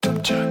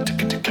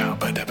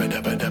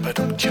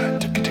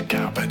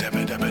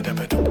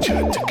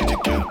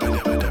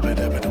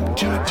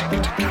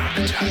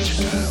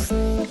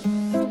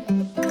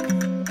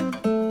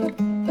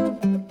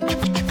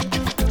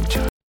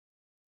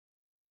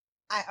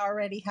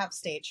already have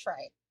stage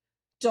fright.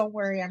 Don't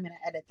worry, I'm going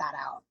to edit that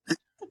out.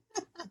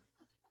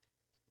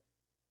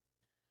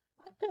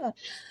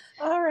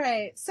 All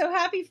right. So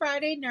happy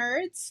Friday,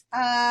 nerds.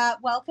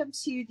 Welcome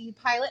to the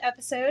pilot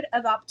episode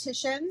of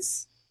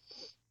Opticians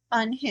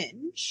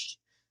Unhinged.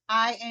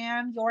 I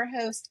am your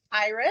host,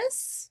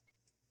 Iris.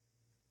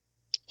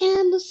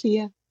 And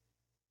Lucia.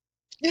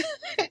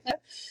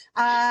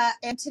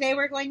 And today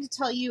we're going to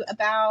tell you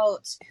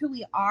about who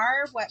we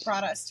are, what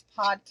brought us to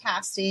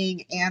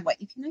podcasting, and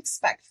what you can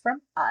expect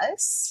from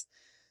us.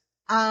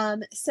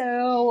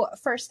 So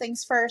first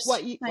things first,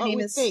 What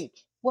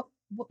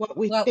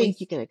we think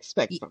you can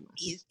expect from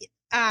us.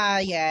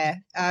 Yeah.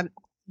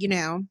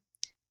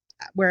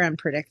 We're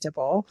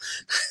unpredictable.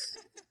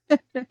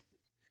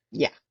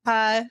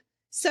 Yeah.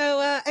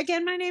 So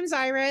again, my name's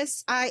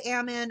Iris. I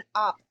am an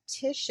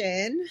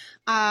optician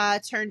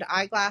turned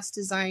eyeglass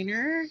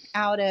designer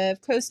out of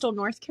coastal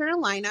North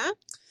Carolina.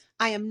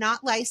 I am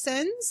not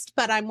licensed,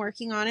 but I'm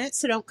working on it,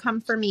 so don't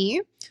come for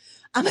me.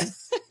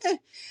 Lucia,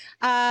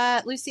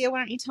 why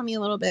don't you tell me a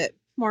little bit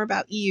more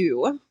about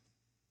you?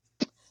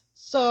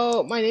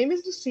 So my name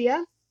is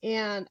Lucia,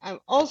 and I'm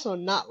also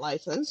not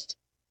licensed.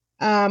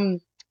 But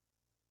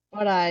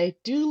I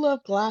do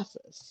love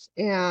glasses,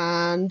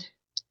 and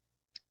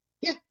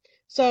yeah.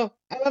 So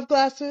I love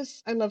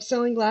glasses. I love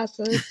selling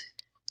glasses.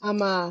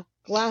 I'm a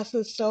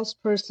glasses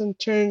salesperson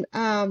turned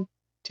to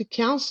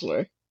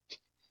counselor.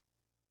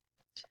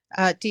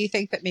 Do you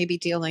think that maybe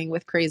dealing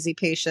with crazy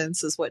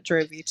patients is what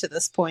drove you to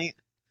this point?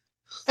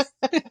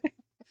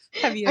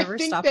 Have you ever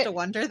stopped to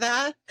wonder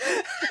that?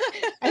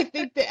 I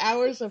think the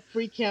hours of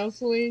free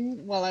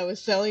counseling while I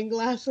was selling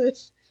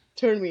glasses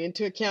turned me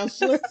into a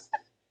counselor.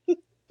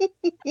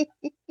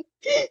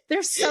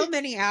 There's so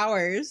many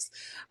hours.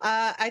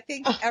 I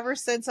think ever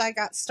since I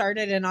got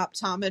started in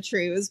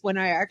optometry was when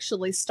I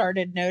actually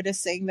started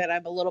noticing that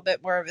I'm a little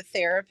bit more of a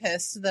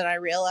therapist than I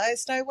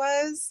realized I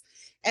was,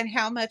 and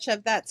how much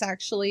of that's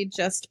actually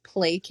just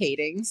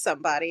placating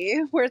somebody,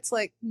 where it's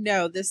like,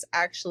 no, this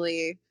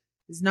actually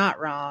is not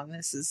wrong.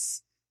 This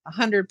is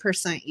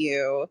 100%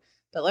 you,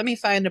 but let me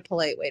find a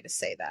polite way to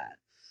say that.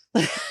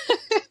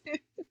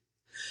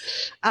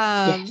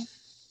 Yes.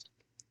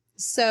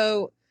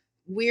 So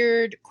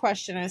weird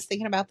question. I was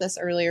thinking about this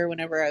earlier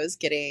whenever I was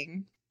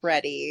getting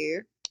ready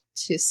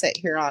to sit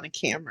here on a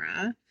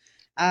camera.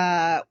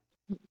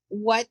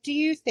 What do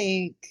you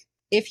think,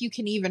 if you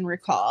can even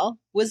recall,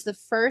 was the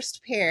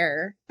first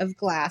pair of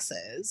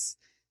glasses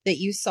that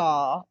you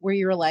saw where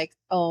you were like,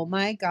 oh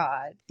my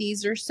God,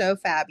 these are so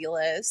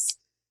fabulous,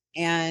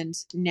 and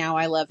now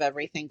I love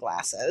everything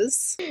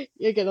glasses?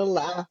 You're gonna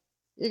laugh.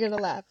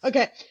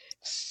 Okay,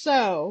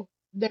 so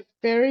the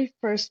very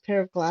first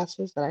pair of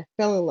glasses that I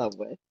fell in love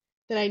with,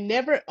 that I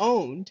never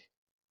owned,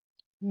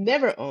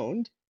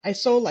 I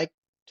sold like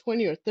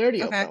 20 or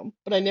 30 of them,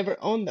 but I never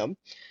owned them,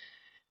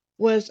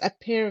 was a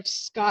pair of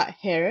Scott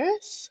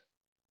Harris.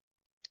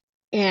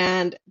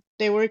 And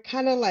they were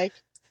kind of like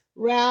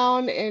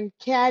round and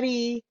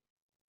caddy,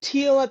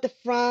 teal at the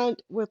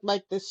front with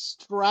like the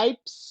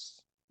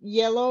stripes,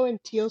 yellow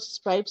and teal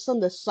stripes on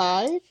the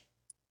side.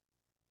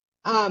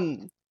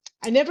 I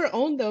never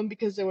owned them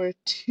because they were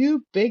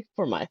too big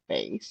for my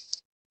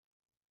face.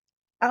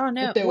 Oh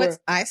no, what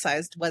eye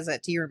size was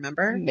it? Do you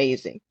remember?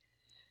 Amazing.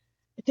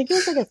 I think it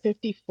was like a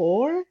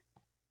 54.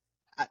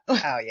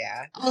 Oh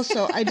yeah.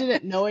 Also, I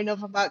didn't know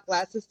enough about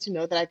glasses to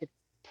know that I could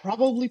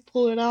probably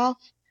pull it off.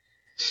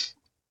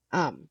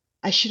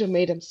 I should have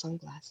made him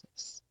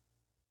sunglasses.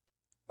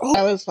 Oh.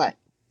 I was like,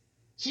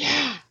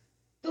 yeah,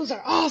 those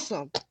are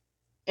awesome.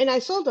 And I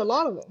sold a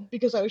lot of them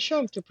because I was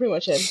showing them to pretty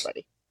much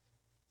everybody.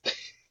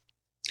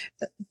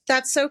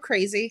 That's so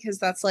crazy because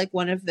that's like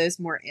one of those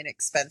more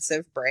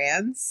inexpensive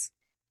brands.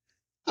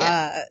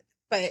 Yeah.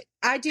 But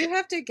I do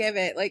have to give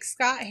it, like,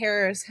 Scott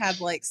Harris had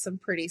like some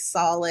pretty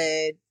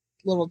solid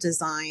little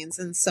designs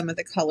and some of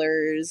the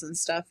colors and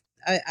stuff.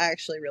 I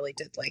actually really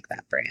did like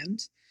that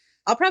brand.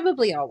 I'll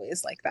probably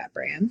always like that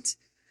brand.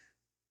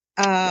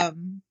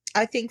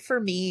 I think for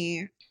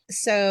me,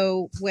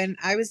 so when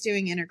I was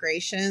doing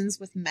integrations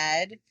with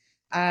Med,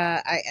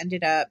 I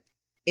ended up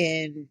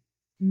in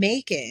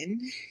Macon,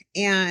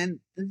 and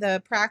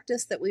the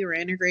practice that we were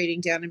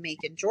integrating down in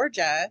Macon,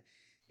 Georgia,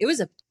 it was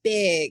a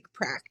big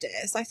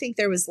practice. I think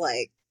there was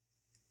like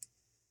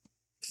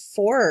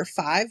 4 or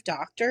 5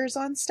 doctors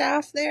on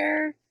staff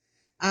there.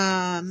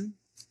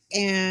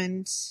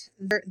 And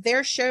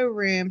their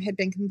showroom had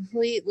been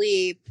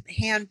completely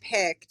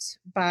handpicked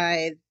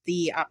by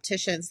the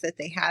opticians that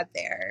they had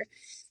there.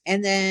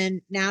 And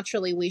then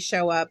naturally we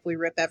show up, we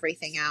rip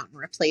everything out and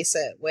replace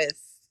it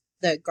with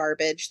the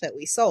garbage that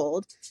we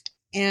sold.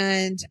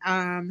 And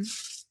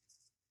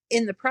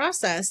in the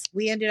process,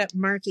 we ended up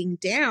marking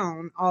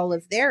down all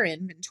of their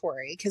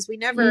inventory because we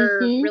never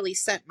really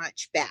sent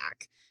much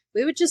back.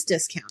 We would just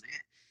discount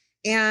it.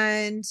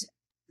 And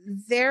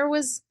there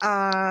was,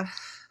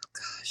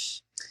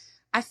 gosh,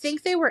 I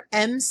think they were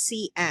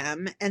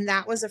MCM, and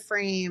that was a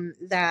frame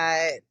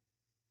that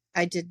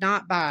I did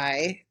not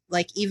buy.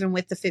 Like, even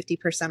with the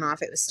 50%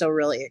 off, it was still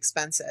really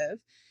expensive.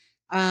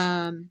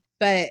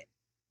 But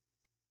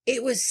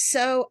It was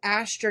so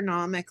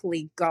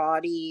astronomically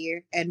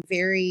gaudy and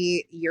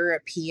very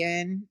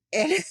European.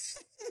 And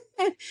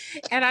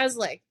I was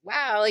like,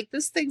 wow, like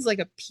this thing's like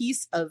a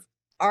piece of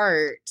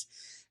art.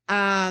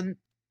 Um,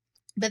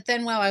 but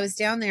then while I was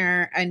down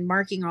there and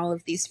marking all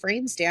of these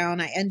frames down,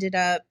 I ended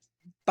up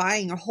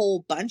buying a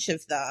whole bunch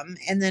of them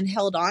and then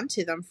held on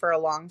to them for a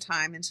long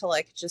time until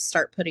I could just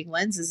start putting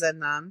lenses in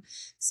them.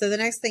 So the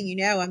next thing you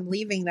know, I'm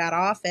leaving that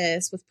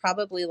office with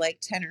probably like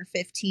 10 or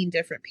 15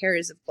 different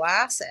pairs of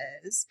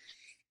glasses.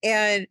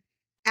 And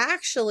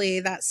actually,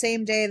 that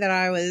same day that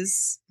I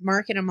was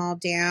marking them all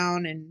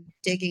down and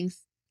digging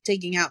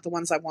out the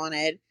ones I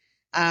wanted,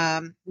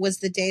 was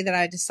the day that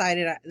I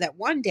decided that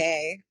one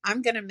day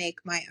I'm going to make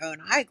my own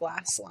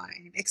eyeglass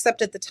line.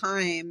 Except at the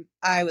time,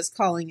 I was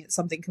calling it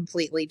something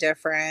completely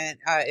different.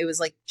 It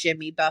was like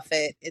Jimmy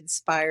Buffett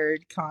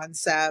inspired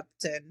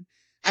concept, and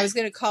I was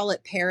going to call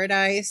it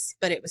Paradise,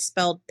 but it was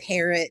spelled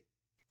Parrot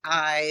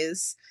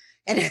Eyes.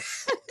 And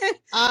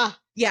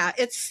yeah,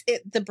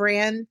 the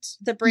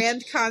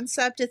brand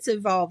concept, it's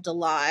evolved a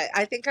lot.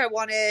 I think I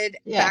wanted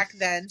back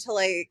then to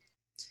like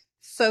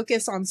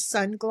focus on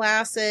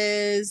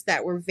sunglasses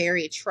that were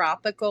very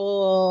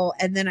tropical,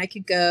 and then I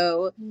could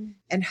go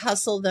and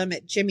hustle them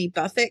at Jimmy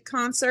Buffett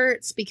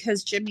concerts,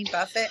 because Jimmy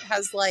Buffett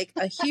has like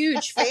a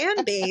huge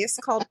fan base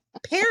called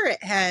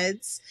Parrot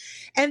Heads,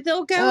 and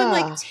they'll go and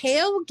like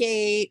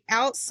tailgate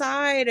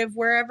outside of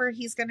wherever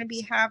he's going to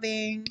be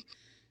having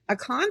a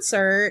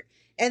concert,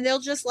 and they'll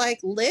just like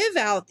live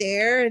out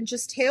there and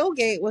just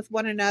tailgate with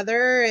one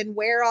another and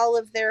wear all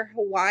of their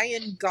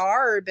Hawaiian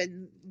garb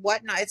and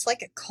whatnot. It's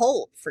like a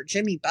cult for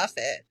Jimmy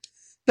Buffett.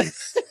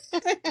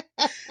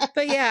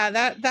 But yeah,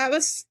 that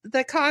was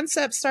the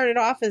concept. Started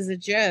off as a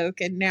joke,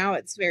 and now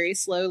it's very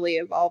slowly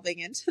evolving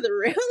into the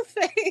real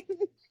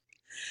thing.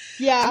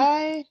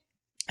 Yeah,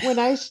 when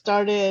I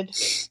started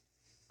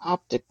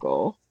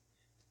optical,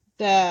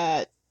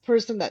 that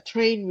person that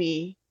trained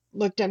me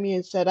looked at me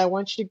and said, I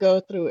want you to go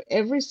through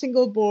every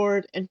single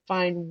board and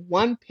find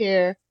one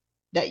pair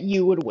that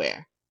you would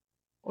wear,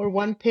 or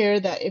one pair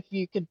that if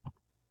you could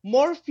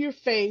morph your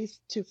face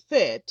to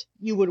fit,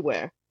 you would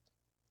wear.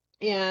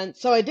 And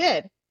so I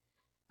did.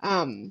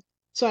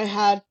 So I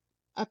had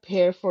a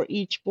pair for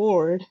each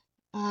board.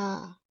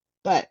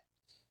 But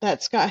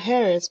that Scott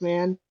Harris,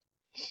 man,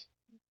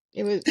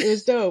 it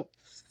was dope.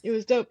 It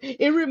was dope.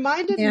 It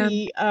reminded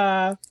me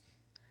of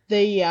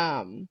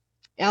the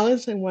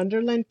Alice in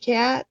Wonderland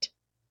cat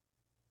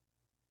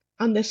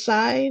on the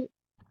side,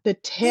 the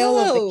tail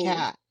of the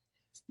cat.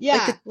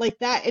 Yeah, like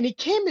that. And it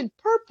came in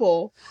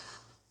purple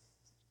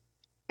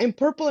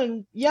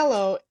and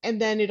yellow,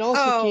 and then it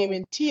also came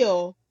in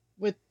teal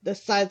with the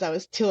sides that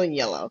was teal and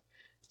yellow.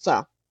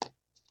 So,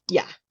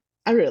 yeah,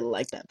 I really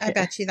like that pair. I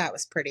bet you that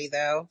was pretty,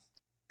 though.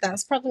 That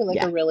was probably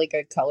like a really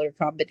good color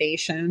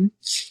combination.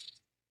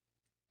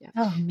 Yeah.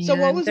 Oh, man. So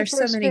what was There's the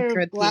first so many pair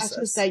good of glasses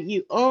pieces that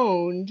you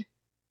owned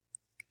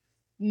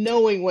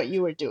knowing what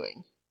you were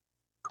doing?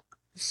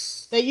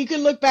 That you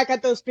could look back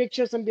at those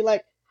pictures and be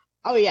like,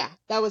 oh yeah,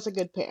 that was a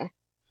good pair.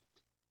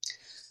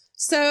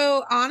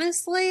 So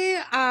honestly,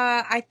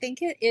 I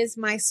think it is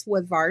my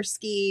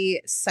Swarovski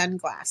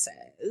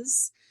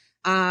sunglasses.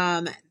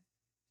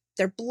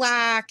 They're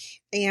black,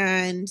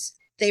 and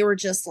they were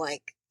just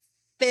like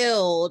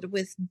filled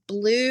with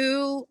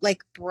blue,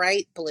 like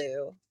bright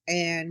blue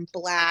and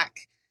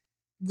black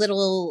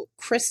little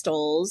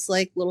crystals,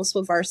 like little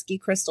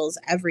Swarovski crystals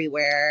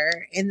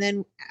everywhere. And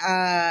then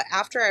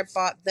after I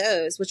bought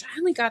those, which I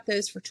only got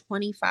those for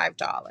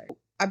 $25,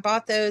 I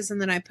bought those,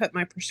 and then I put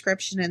my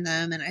prescription in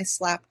them, and I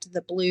slapped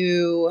the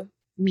blue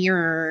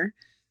mirror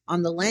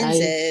on the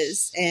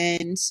lenses. Nice.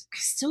 And I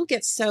still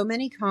get so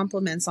many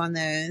compliments on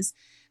those.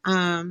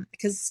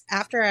 Because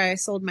after I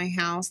sold my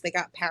house, they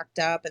got packed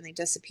up and they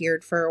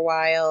disappeared for a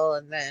while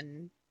and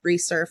then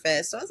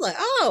resurfaced. I was like,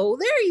 oh,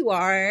 there you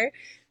are.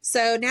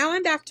 So now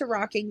I'm back to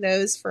rocking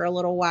those for a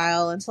little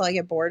while until I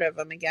get bored of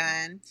them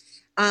again.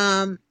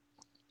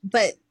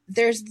 But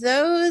there's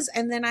those,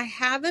 and then I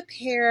have a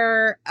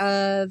pair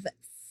of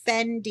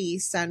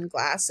Fendi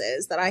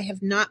sunglasses that I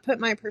have not put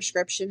my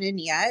prescription in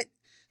yet,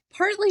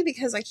 partly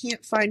because I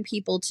can't find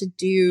people to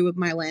do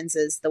my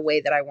lenses the way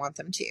that I want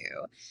them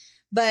to.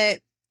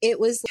 But it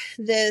was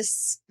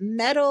this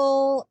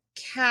metal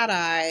cat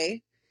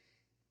eye,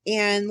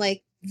 and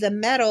like the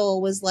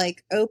metal was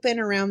like open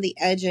around the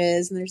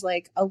edges, and there's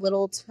like a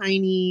little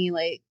tiny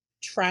like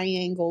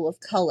triangle of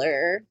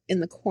color in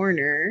the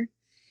corner.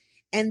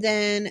 And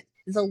then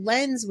the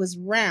lens was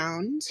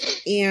round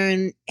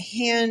and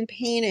hand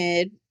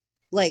painted,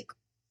 like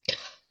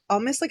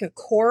almost like a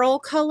coral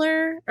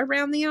color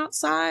around the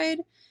outside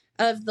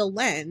of the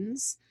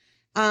lens.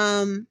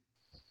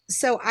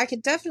 So I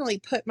could definitely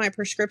put my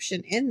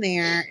prescription in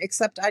there,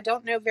 except I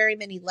don't know very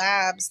many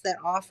labs that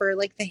offer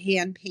like the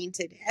hand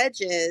painted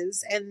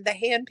edges, and the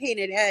hand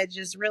painted edge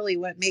is really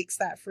what makes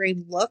that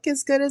frame look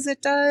as good as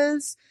it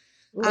does.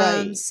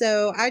 Right.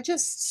 So I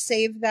just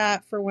save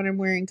that for when I'm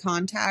wearing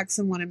contacts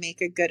and want to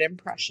make a good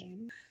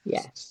impression.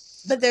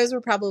 Yes. But those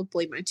were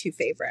probably my two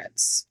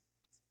favorites.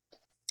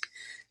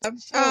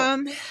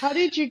 So, how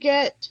did you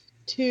get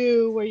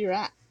to where you're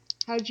at?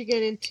 How did you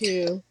get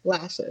into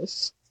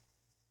glasses?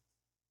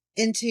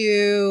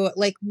 Into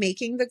like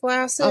making the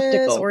glasses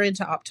Optical. or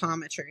into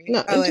optometry?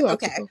 No, Oh, into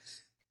okay. optical.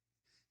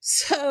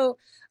 So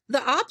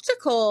the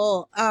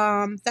optical,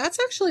 that's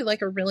actually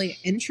like a really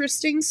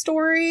interesting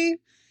story.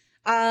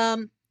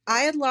 I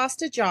had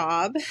lost a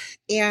job,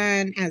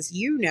 and as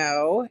you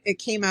know, it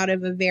came out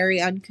of a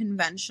very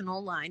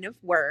unconventional line of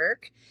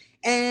work.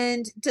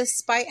 And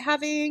despite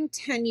having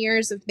 10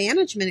 years of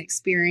management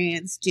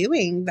experience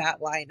doing that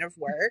line of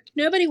work,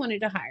 nobody wanted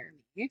to hire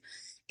me.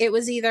 It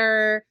was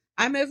either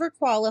I'm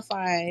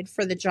overqualified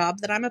for the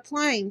job that I'm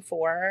applying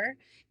for,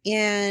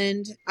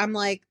 and I'm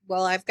like,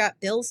 well, I've got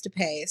bills to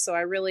pay, so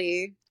I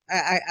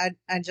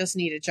just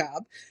need a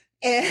job.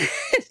 And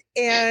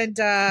and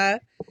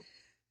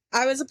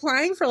I was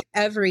applying for like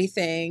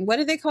everything. What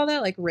do they call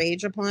that? Like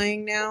rage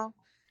applying now?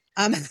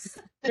 Um,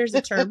 there's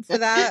a term for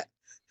that.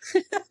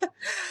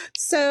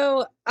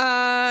 So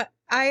I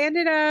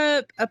ended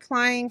up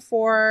applying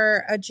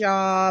for a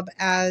job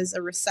as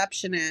a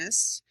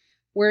receptionist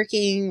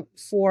working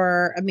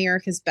for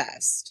America's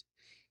Best.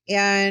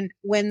 And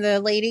when the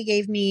lady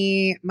gave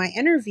me my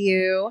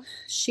interview,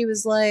 she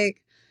was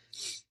like,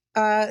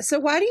 so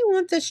why do you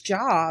want this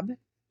job?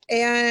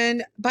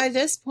 And by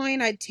this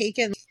point, I'd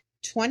taken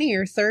 20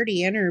 or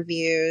 30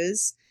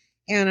 interviews,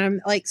 and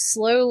I'm like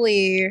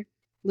slowly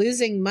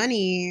losing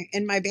money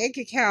in my bank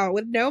account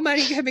with no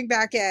money coming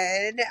back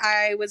in.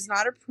 I was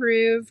not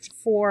approved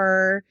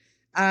for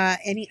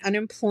any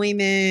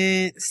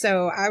unemployment.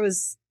 So I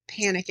was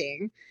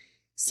panicking.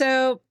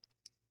 So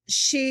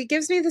she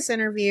gives me this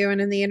interview, and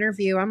in the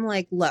interview, I'm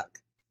like, look,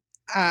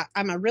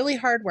 I'm a really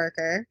hard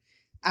worker.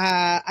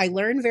 I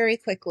learn very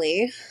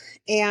quickly,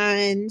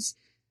 and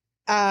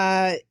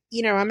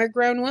I'm a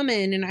grown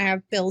woman and I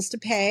have bills to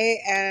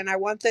pay, and I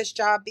want this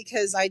job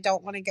because I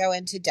don't want to go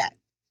into debt.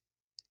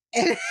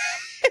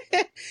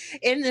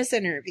 In this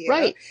interview.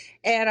 Right.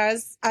 And I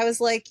was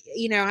like,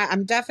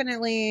 I'm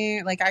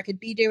definitely like, I could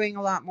be doing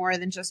a lot more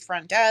than just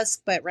front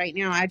desk, but right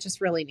now I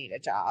just really need a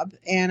job.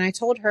 And I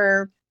told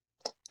her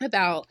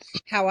about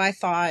how I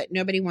thought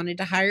nobody wanted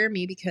to hire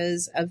me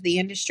because of the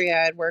industry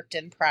I had worked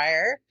in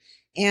prior.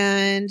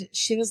 And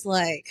she was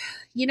like,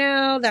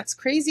 that's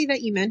crazy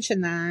that you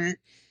mentioned that.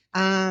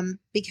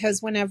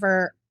 Because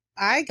whenever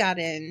I got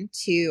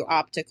into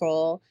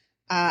optical,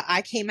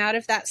 I came out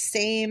of that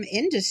same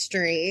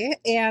industry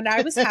and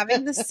I was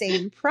having the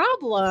same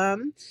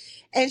problem.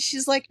 And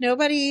she's like,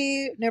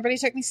 nobody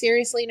took me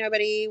seriously.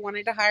 Nobody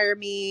wanted to hire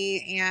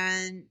me.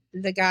 And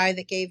the guy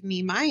that gave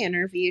me my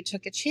interview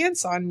took a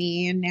chance on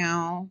me. And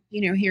now,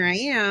 here I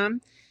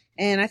am.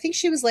 And I think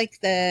she was like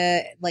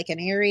an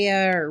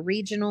area or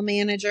regional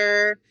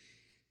manager.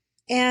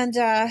 And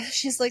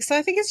she's like, so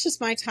I think it's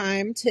just my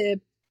time to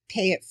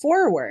pay it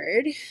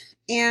forward.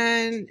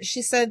 And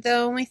she said the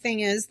only thing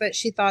is that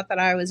she thought that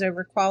I was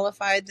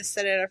overqualified to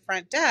sit at a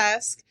front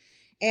desk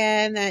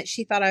and that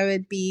she thought I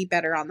would be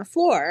better on the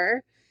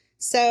floor.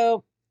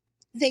 So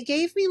they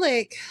gave me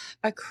like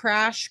a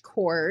crash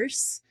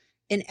course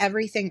in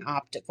everything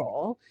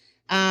optical.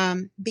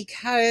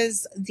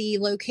 Because the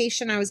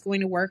location I was going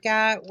to work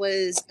at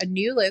was a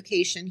new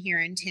location here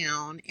in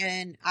town,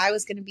 and I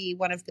was going to be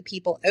one of the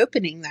people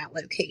opening that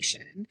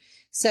location.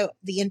 So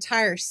the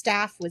entire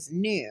staff was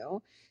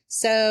new.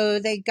 So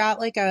they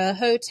got like a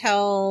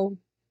hotel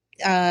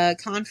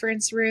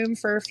conference room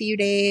for a few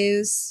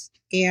days,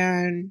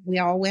 and we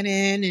all went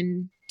in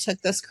and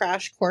took this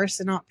crash course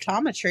in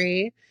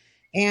optometry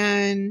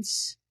and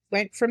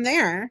went from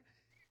there.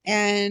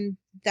 And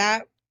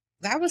that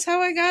was how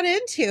I got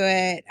into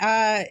it.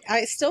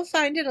 I still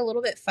find it a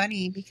little bit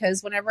funny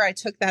because whenever I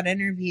took that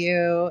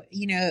interview,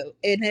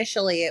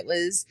 initially it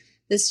was,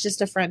 this is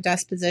just a front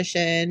desk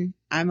position.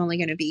 I'm only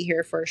going to be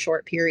here for a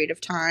short period of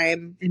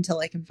time until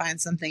I can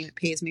find something that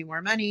pays me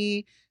more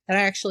money that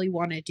I actually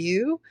want to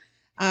do.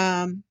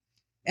 And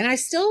I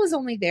still was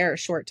only there a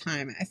short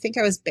time. I think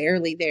I was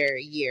barely there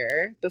a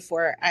year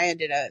before I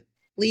ended up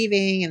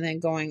leaving and then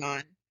going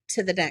on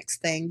to the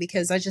next thing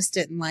because I just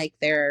didn't like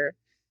their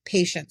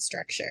patient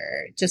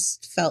structure. It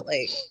just felt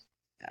like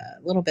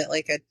a little bit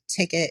like a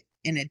ticket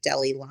in a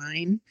deli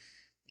line.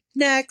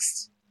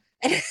 Next.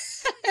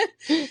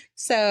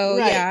 So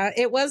Right. yeah,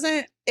 it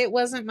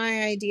wasn't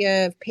my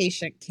idea of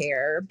patient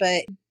care,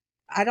 but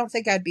I don't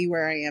think I'd be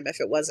where I am if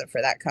it wasn't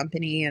for that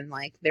company and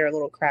like their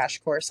little crash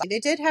course. They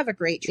did have a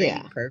great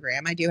training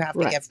program. I do have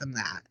to give them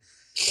that.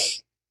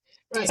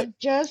 Right.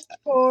 Just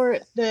for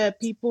the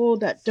people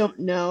that don't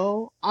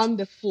know, on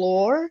the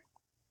floor,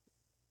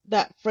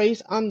 that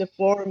phrase on the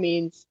floor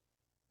means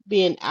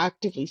being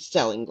actively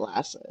selling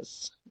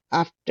glasses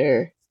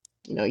after,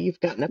 you've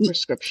gotten a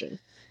prescription.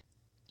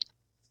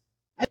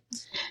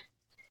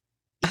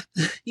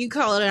 You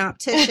call it an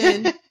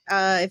optician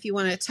if you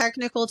want a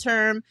technical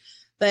term,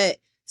 but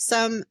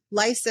some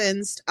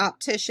licensed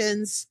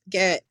opticians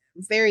get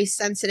very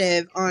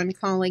sensitive on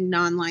calling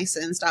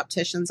non-licensed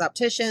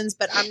opticians,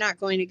 but I'm not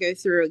going to go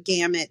through a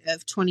gamut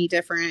of 20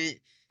 different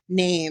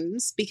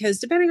names because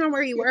depending on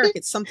where you work,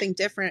 it's something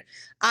different.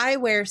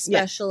 Eyewear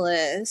Yeah.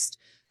 specialist,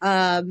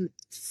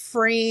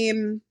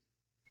 frame.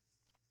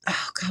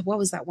 Oh God, what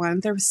was that one?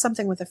 There was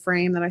something with a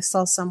frame that I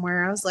saw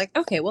somewhere. I was like,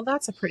 okay, well,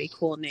 that's a pretty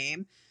cool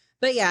name.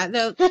 But yeah,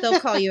 they'll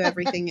call you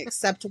everything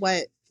except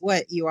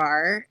what you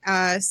are.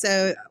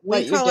 So we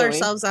What you're call doing.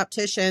 ourselves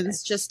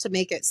opticians just to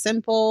make it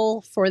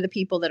simple for the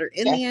people that are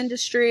in the Yes.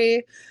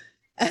 industry.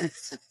 And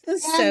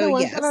So the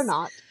ones yes, that are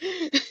not.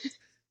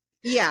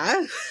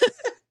 yeah.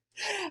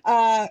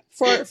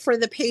 For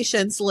the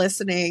patients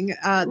listening,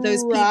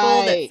 those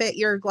people that Right. fit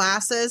your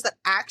glasses that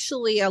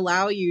actually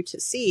allow you to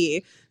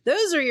see,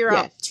 those are your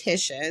Yes.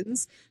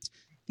 opticians.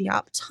 The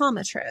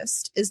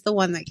optometrist is the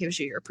one that gives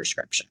you your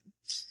prescription.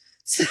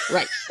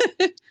 Right.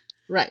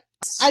 Right.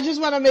 I just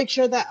want to make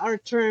sure that our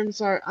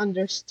terms are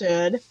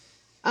understood.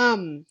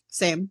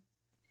 Same.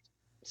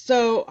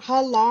 So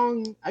how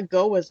long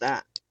ago was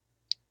that?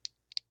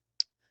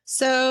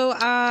 So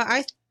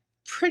I'm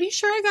pretty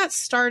sure I got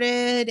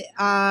started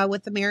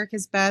with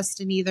America's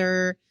Best in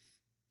either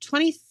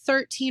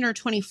 2013 or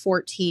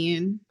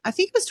 2014. I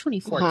think it was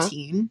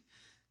 2014.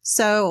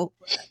 So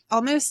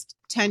almost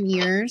 10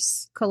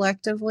 years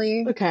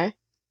collectively. Okay.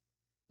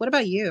 What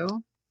about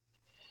you?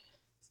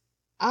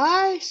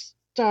 I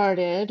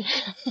started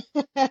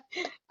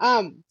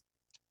in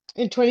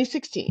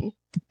 2016.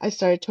 I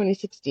started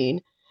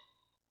 2016.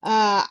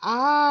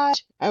 I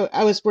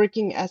was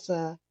working as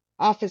a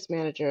office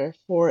manager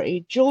for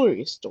a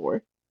jewelry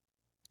store.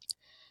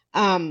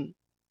 And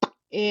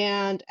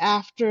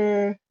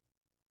after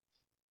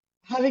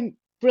having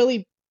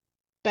really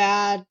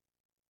bad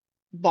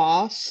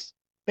boss,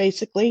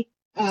 basically,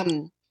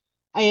 I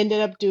ended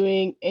up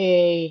doing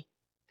a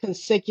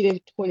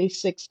consecutive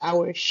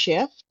 26-hour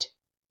shift.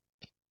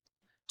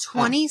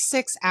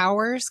 26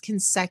 hours Uh-huh.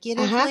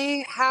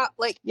 consecutively? How,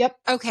 like, Yep.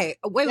 okay,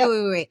 wait, Yep.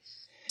 wait, wait, wait.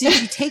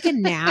 Did you take a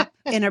nap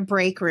in a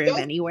break room Nope.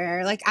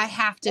 anywhere? Like, I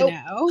have to Nope.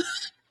 know.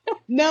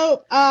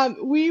 No,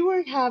 we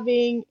were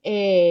having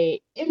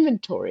a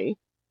inventory,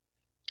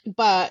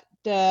 but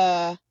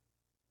the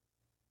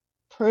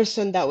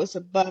person that was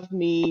above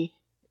me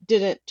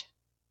didn't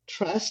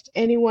trust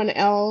anyone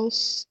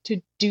else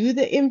to do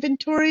the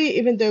inventory,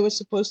 even though it was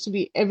supposed to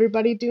be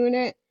everybody doing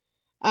it.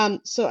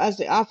 So as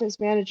the office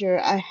manager,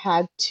 I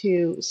had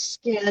to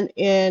scan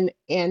in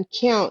and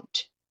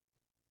count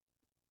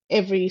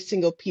every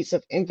single piece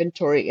of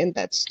inventory in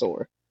that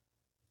store.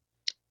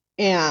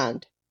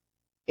 And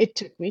it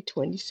took me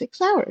 26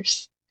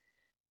 hours.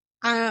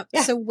 Yeah.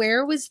 So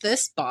where was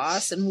this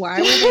boss and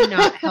why were they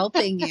not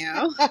helping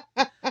you?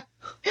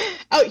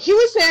 Oh, he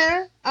was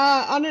there,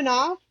 on and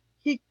off.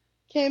 He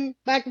came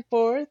back and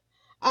forth.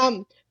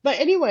 But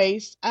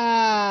anyways,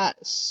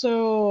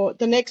 so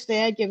the next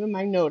day I gave him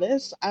my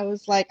notice. I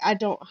was like, I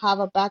don't have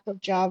a backup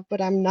job,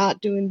 but I'm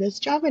not doing this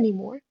job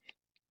anymore.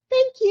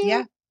 Thank Yeah.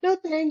 you. No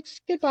thanks.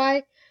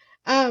 Goodbye.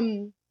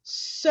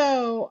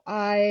 So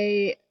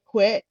I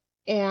quit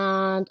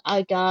and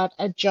I got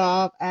a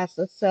job as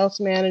a sales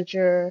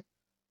manager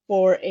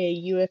for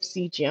a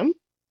UFC gym,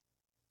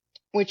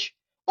 which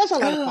was a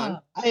lot of fun.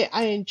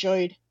 I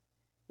enjoyed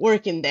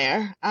working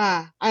there.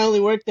 I only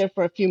worked there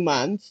for a few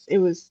months.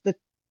 The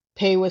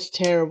pay was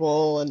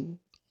terrible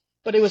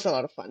but it was a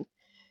lot of fun.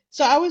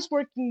 So I was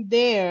working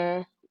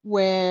there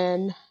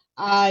when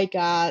I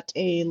got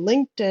a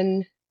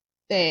LinkedIn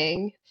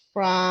thing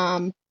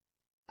from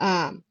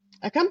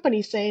a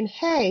company saying,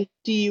 "Hey,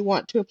 do you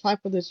want to apply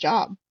for this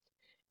job?"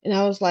 And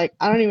I was like,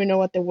 I don't even know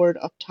what the word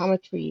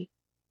optometry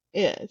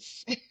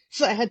is.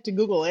 So I had to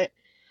Google it.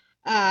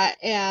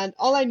 And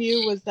all I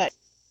knew was that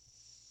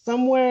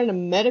somewhere in a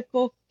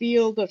medical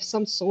field of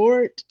some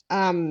sort.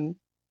 And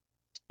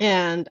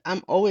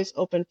I'm always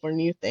open for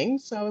new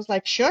things. So I was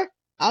like, sure,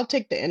 I'll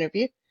take the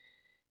interview.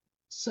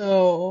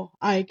 So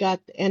I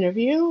got the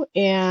interview,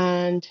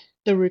 and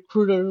the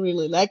recruiter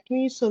really liked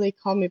me. So they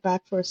called me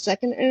back for a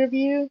second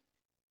interview,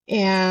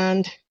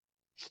 and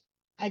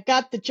I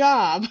got the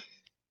job.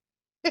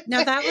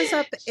 Now that was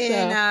up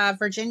in So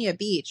Virginia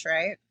Beach,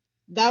 right?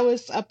 that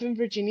was up in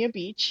Virginia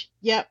Beach.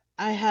 Yep,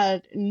 I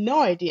had no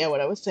idea what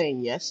I was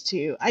saying yes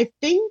to. I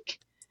think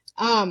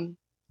um,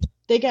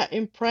 they got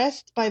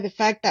impressed by the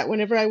fact that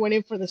whenever I went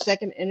in for the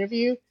second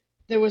interview,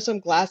 there were some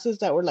glasses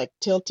that were like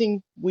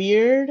tilting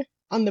weird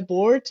on the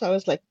board, so I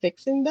was like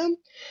fixing them.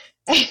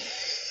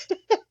 Because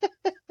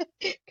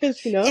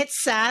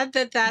It's sad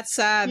that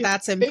you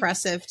that's fix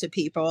impressive to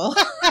people.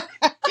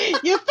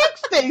 you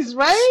fix things,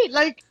 right?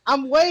 Like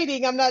I'm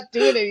waiting, I'm not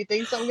doing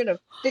anything, so I'm gonna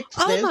fix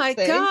Oh this my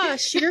thing.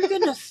 gosh, you're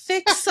gonna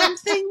fix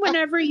something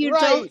whenever you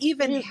don't Right.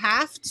 even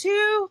have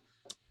to?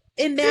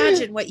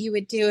 Imagine what you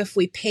would do if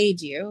we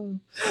paid you.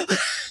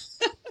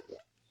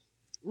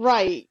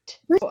 Right.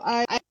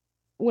 So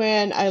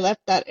when I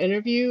left that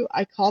interview,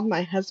 I called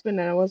my husband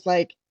and I was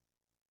like,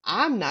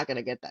 I'm not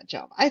gonna get that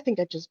job. I think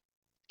I just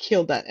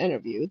killed that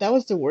interview. That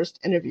was the worst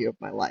interview of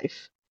my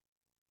life.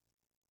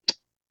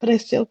 But I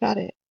still got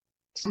it.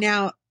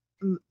 Now,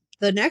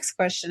 the next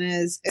question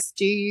is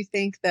do you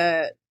think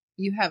that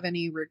you have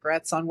any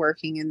regrets on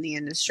working in the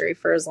industry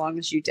for as long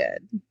as you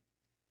did?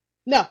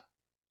 No,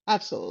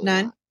 Absolutely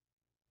None? not.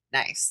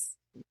 Nice.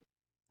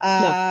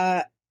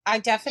 No. I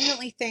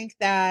definitely think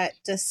that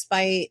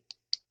despite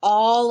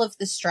all of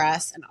the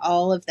stress and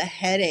all of the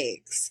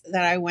headaches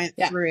that I went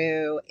Yeah.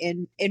 through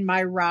in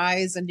my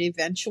rise and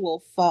eventual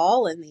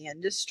fall in the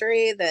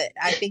industry, that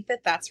I think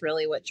that that's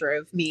really what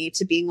drove me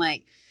to being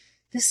like,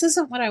 this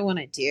isn't what I want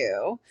to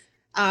do.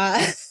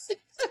 Uh,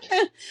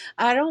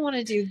 I don't want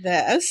to do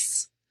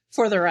this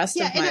for the rest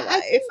Yeah, of and my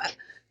life.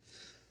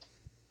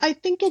 I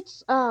think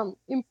it's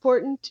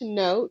important to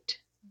note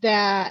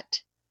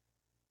that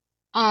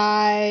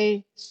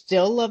I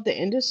still love the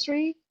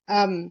industry.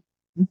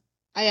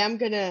 I am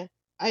gonna,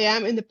 I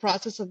am in the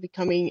process of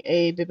becoming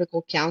a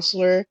biblical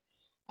counselor.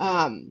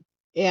 Um,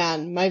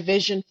 and my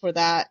vision for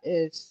that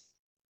is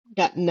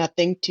got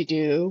nothing to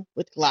do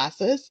with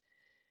glasses.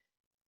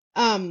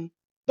 Um,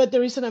 but the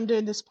reason I'm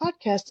doing this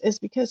podcast is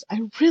because I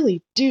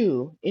really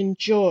do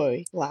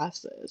enjoy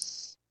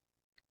glasses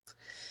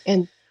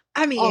and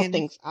I all mean,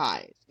 things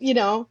eyes, you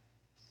know?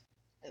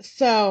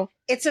 So,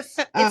 it's a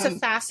um,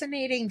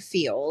 fascinating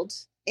field.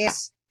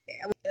 It's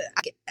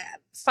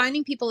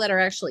finding people that are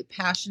actually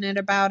passionate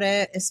about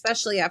it,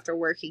 especially after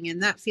working in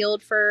that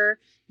field for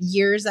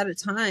years at a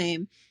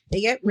time,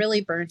 they get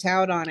really burnt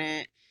out on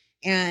it.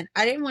 And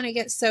I didn't want to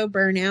get so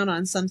burnt out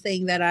on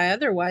something that I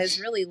otherwise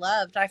really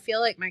loved. I feel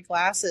like my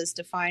glasses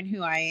define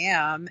who I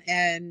am.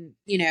 And,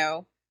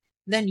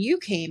 then you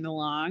came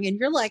along and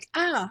you're like,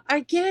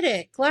 I get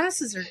it.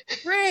 Glasses are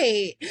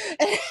great.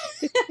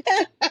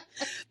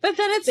 But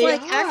then it's they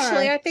like,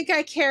 actually, are. I think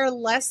I care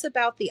less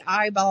about the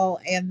eyeball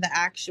and the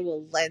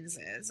actual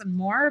lenses and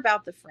more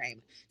about the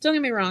frame. Don't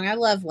get me wrong, I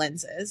love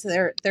lenses.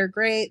 They're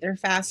great, they're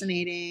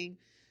fascinating.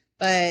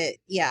 But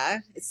yeah,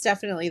 it's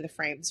definitely the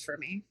frames for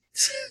me.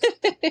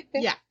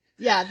 Yeah,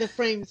 yeah, the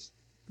frames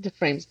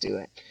do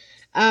it.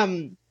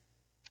 Um,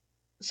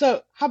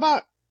 so how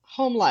about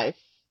home life?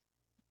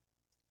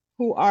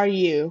 Who are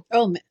you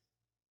Oh,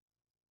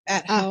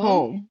 at at home,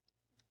 home?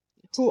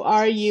 Who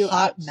are you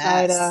hot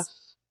outside of?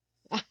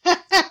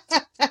 mess.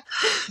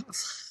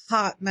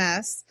 Hot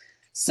mess.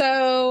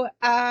 So,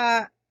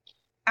 I'm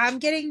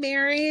getting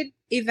married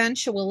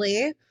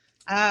eventually.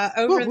 Woo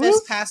Over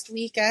this woo. past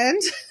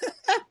weekend,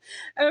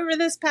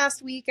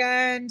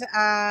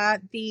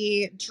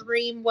 the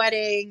dream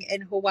wedding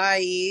in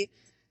Hawaii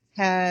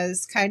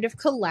has kind of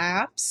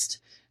collapsed,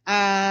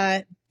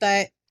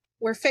 but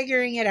we're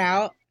figuring it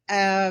out.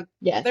 There's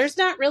Yes.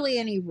 not really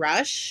any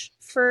rush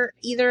for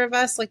either of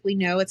us. Like, we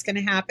know it's going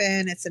to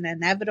happen. It's an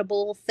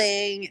inevitable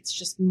thing. It's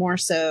just more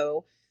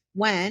so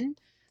when.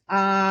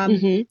 Um,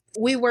 Mm-hmm.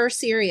 we were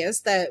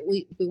serious that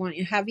we want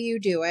to have you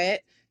do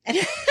it. And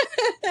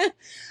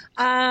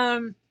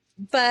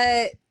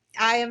but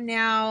I am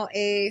now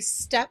a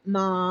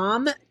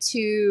stepmom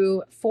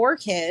to 4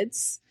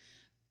 kids.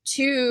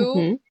 Two,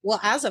 Mm-hmm. well,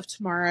 as of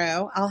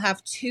tomorrow, I'll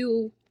have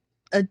 2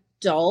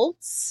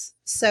 adults.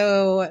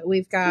 So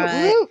we've Woo got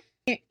woo.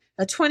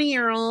 a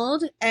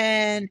 20-year-old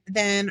and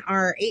then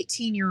our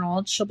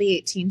 18-year-old. She'll be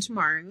 18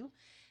 tomorrow.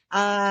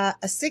 A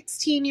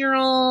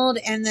 16-year-old,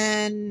 and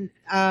then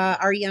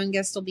our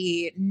youngest will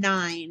be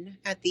 9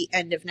 at the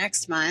end of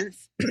next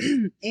month.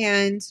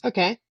 And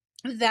Okay.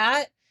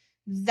 that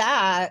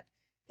that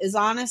is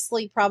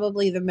honestly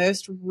probably the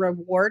most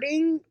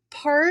rewarding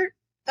part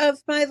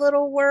of my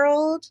little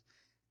world,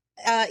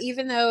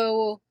 even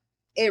though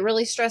it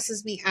really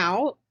stresses me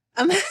out.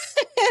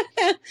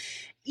 I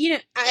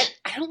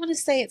don't want to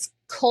say it's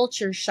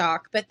culture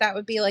shock, but that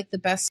would be like the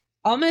best,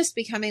 almost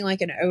becoming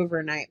like an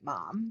overnight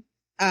mom.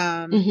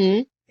 um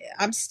Mm-hmm.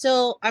 I'm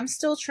still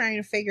trying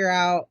to figure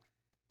out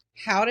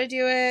how to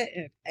do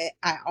it.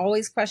 I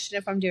always question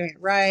if I'm doing it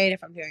right,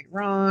 if I'm doing it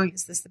wrong.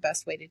 Is this the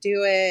best way to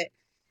do it?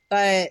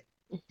 But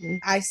Mm-hmm.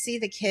 I see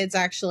the kids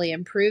actually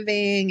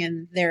improving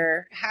and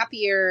they're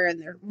happier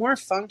and they're more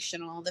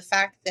functional. The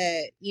fact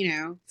that,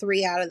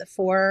 3 out of the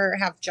 4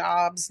 have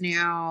jobs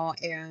now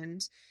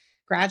and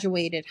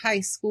graduated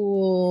high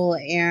school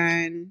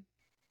and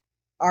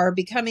are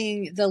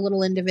becoming the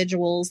little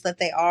individuals that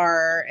they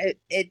are,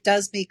 it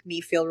does make me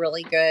feel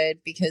really good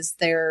because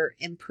they're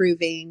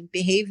improving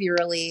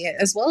behaviorally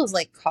as well as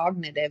like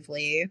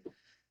cognitively.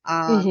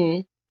 Um, Mm-hmm.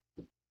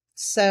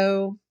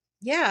 so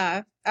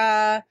yeah,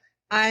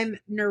 I'm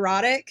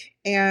neurotic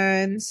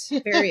and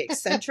very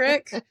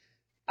eccentric.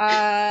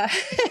 Uh,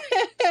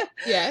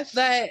 Yes.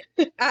 but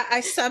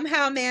I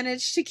somehow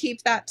managed to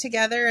keep that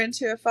together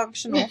into a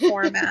functional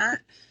format.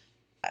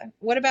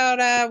 What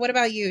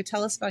about you?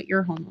 Tell us about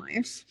your home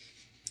life.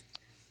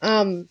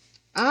 Um,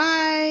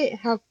 I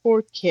have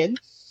 4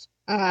 kids.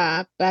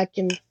 Back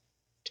in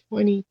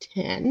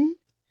 2010,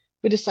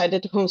 we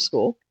decided to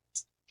homeschool.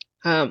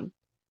 Um,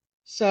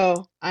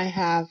 so I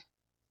have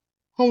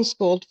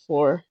homeschooled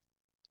for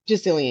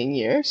gazillion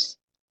years.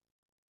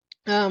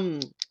 Um,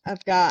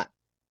 I've got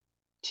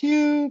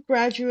 2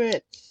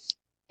 graduates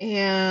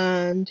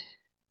and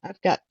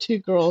I've got 2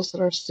 girls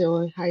that are still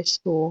in high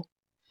school.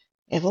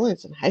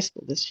 Evelyn's in high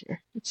school this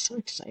year. It's so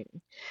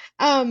exciting.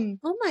 Um,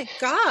 Oh my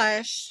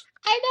gosh.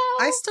 I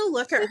I know, still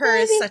look at the her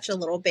as baby, such a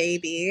little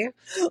baby.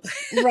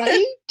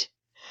 right?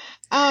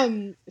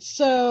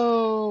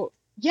 So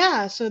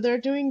yeah, so they're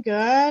doing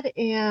good,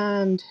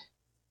 and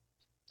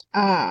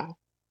uh,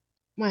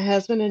 my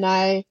husband and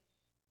I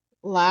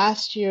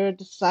last year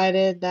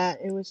decided that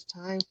it was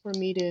time for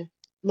me to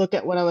look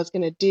at what I was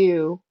going to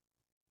do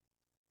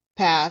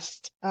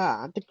past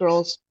the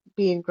girls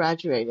being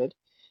graduated.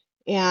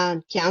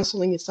 And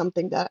counseling is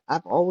something that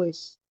I've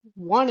always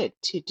wanted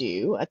to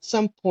do. At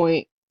some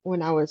point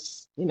when I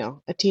was,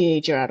 a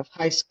teenager out of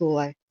high school,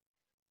 I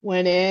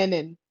went in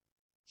and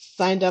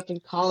signed up in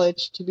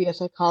college to be a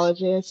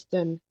psychologist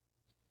and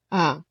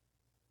uh,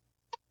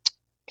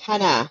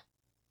 kind of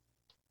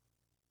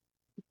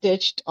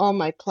ditched all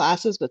my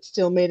classes, but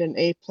still made an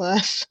A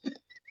plus.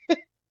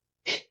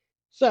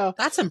 So,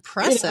 That's you know,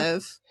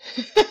 impressive.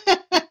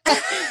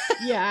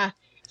 yeah,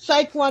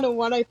 Psych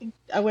 101, I think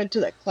I went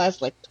to that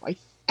class like twice.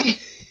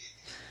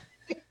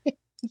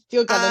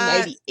 Still got a Uh,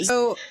 98.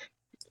 so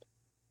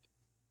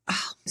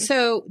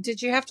so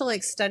did you have to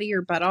like study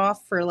your butt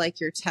off for like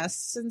your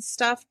tests and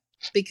stuff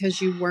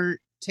because you weren't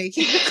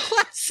taking the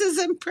classes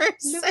in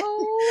person?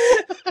 No,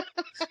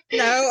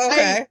 No, I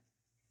okay.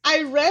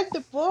 I read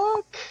the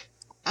book,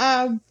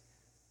 um,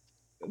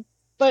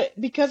 but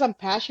because I'm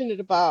passionate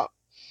about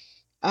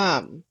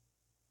um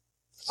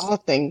all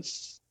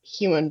things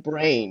human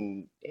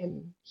brain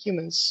and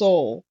human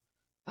soul,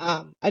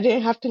 I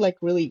didn't have to like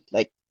really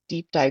like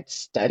deep dive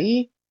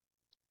study.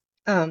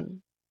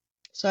 Um,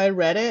 so I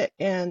read it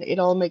and it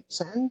all made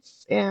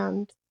sense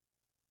and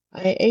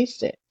I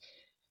aced it.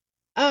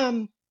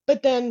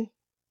 But then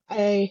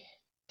I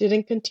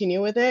didn't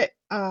continue with it.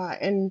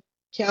 And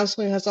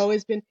counseling has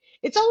always been,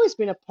 it's always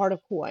been a part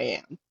of who I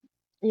am.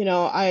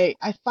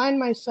 I find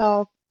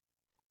myself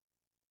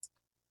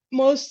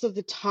most of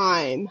the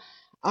time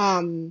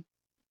um,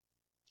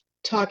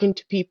 talking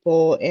to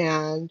people,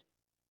 and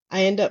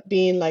I end up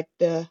being like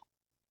the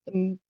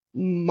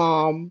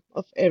mom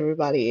of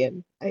everybody,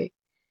 and I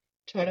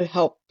try to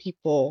help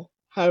people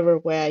however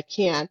way I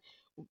can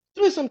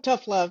through some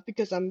tough love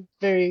because I'm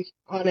very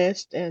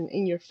honest and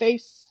in your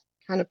face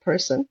kind of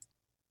person.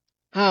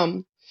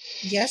 Um,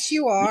 Yes,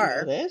 you you know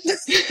are. this.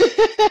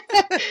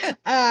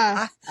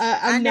 I,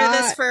 I I'm know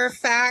this not, for a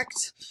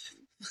fact.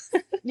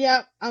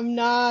 yeah, I'm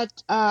not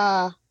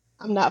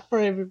for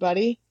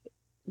everybody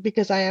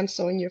because I am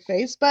so in your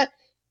face. But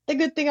the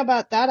good thing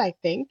about that, I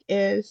think,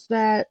 is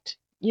that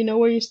you know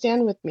where you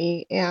stand with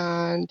me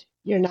and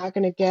you're not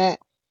going to get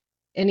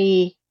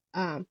any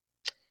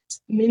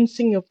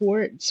mincing of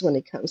words when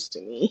it comes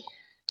to me.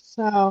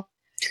 So,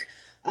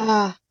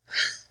 uh,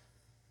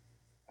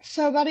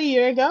 so about a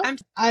year ago, I'm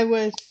I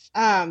was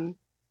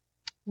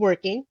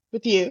working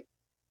with you,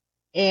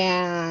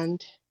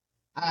 and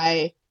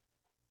I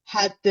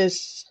had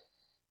this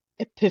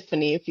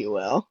epiphany, if you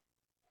will,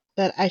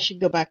 that I should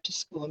go back to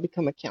school and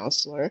become a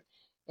counselor.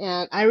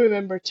 And I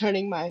remember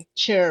turning my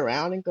chair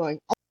around and going,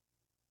 oh,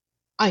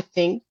 I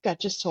think God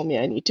just told me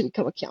I need to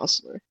become a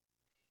counselor.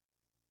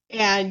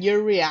 And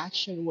your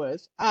reaction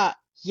was,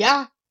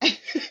 yeah.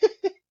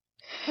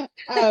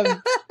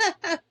 um,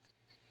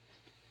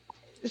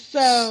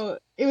 so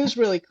it was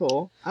really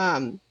cool.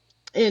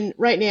 And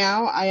right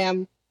now I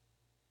am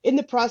in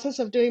the process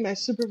of doing my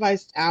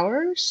supervised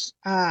hours,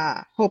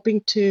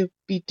 hoping to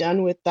be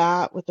done with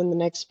that within the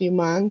next few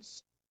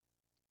months.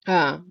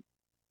 Uh,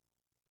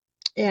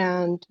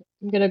 and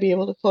I'm going to be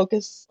able to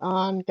focus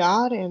on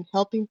God and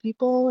helping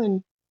people,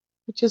 and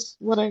which is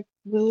what I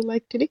really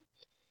like to do.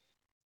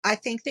 I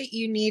think that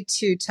you need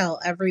to tell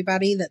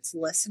everybody that's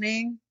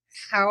listening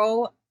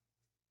how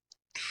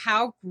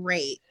how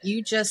great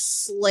you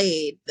just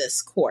slayed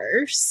this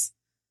course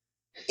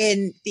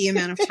in the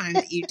amount of time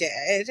that you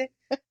did.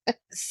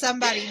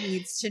 Somebody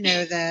needs to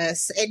know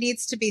this. It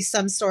needs to be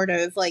some sort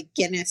of like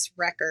Guinness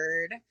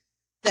record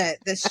that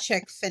this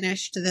chick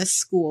finished this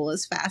school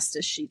as fast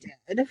as she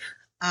did.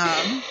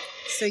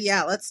 So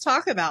yeah, let's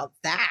talk about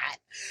that.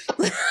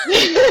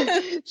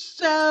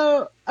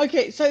 So,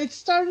 okay, so it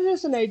started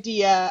as an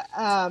idea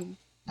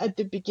at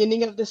the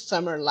beginning of the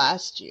summer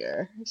last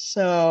year,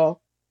 so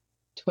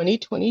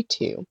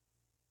 2022.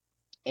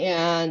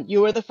 And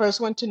you were the first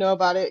one to know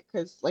about it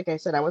because, like I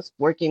said, I was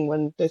working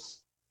when this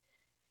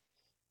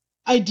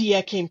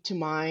idea came to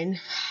mind.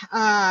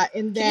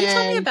 And Can you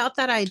tell me then, about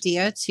that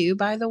idea too,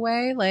 by the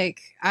way? Like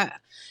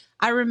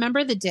I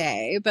remember the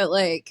day, but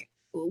like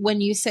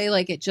when you say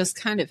like it just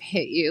kind of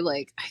hit you,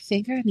 like I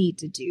think I need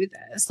to do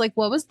this. Like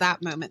what was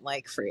that moment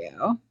like for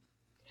you?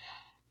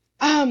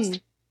 um,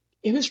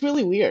 it was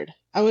really weird.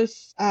 I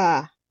was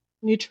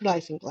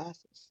neutralizing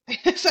glasses.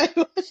 So it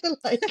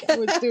wasn't like I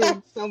was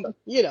doing some, like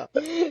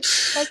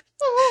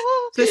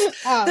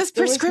This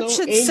there was no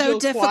prescription's so angel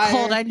difficult.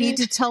 choir. I need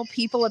to tell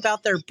people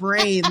about their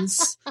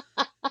brains.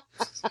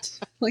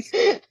 Like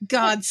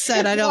God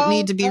said I don't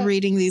need No, to be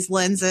reading these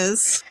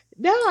lenses.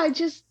 no, I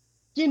just,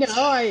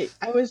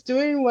 I was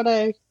doing what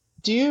I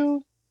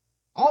do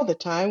all the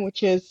time,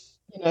 which is,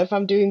 if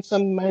I'm doing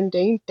some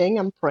mundane thing,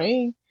 I'm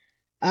praying.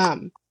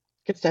 Um,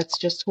 because that's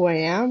just who I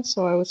am.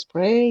 So I was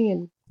praying,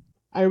 and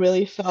I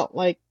really felt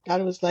like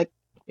God was like,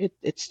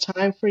 it's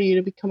time for you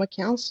to become a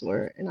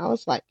counselor. And I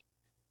was like,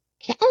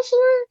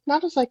 counselor,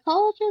 not a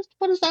psychologist.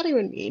 What does that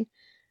even mean?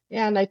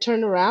 And I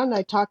turned around and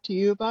I talked to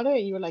you about it,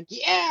 and you were like,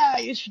 yeah,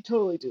 you should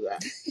totally do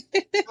that.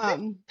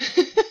 Um,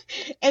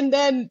 and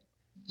then,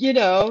 you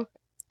know,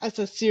 as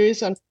a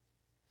series of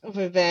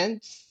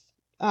events,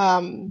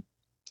 um,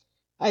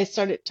 I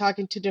started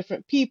talking to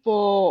different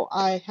people.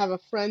 I have a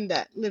friend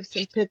that lives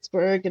in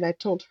Pittsburgh, and I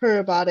told her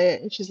about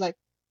it, and she's like,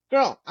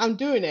 girl, I'm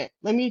doing it.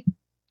 Let me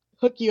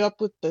hook you up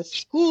with the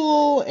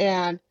school,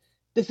 and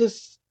this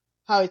is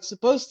how it's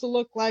supposed to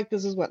look like.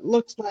 This is what it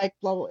looks like,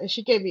 blah, blah. And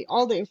she gave me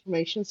all the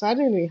information, so I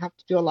didn't even have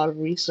to do a lot of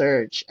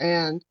research.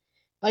 And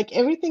like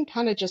everything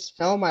kind of just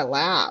fell in my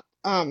lap.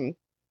 And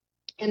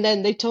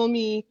then they told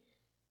me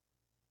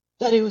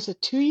that it was a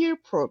 2-year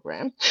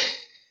program.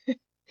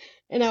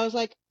 And I was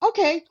like,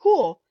 okay,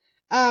 cool.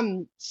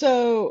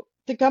 So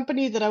the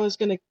company that I was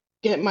going to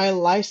get my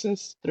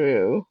license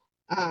through,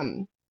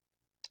 um,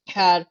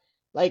 had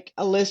like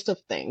a list of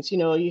things. You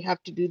know, you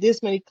have to do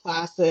this many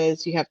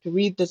classes, you have to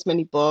read this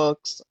many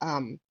books.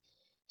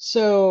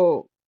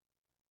 So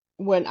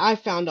when I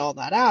found all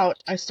that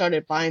out, I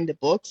started buying the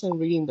books and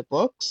reading the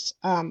books,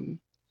 and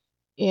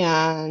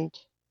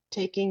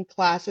taking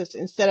classes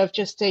instead of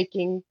just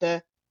taking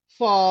the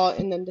fall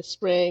and then the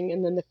spring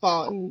and then the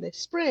fall and then the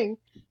spring.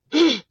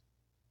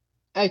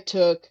 I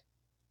took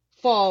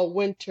fall,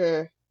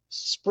 winter,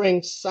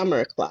 spring,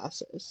 summer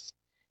classes.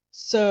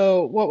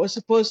 So what was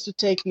supposed to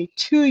take me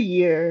 2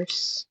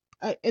 years,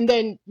 and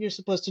then you're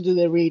supposed to do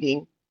the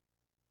reading,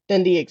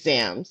 then the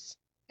exams,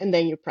 and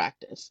then you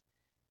practice.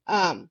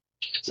 Um,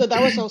 so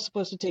that was all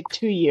supposed to take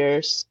 2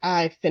 years.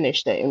 I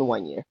finished it in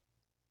 1 year.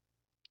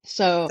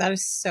 So, That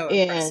is so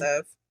and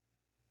impressive.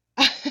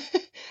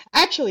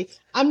 actually,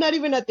 I'm not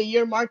even at the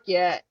year mark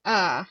yet,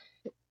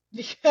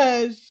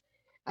 because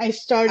I I was going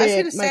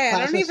started to my say, I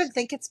don't even classes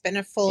think it's been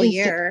a full in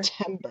year.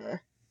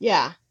 September.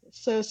 Yeah.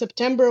 So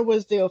September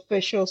was the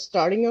official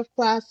starting of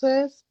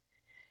classes.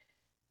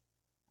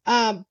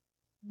 Um,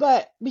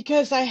 but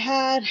because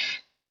I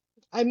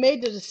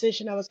made the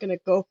decision I was going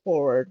to go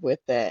forward with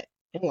it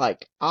in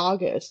like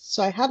August.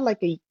 So I had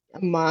like a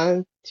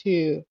month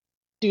to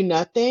do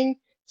nothing.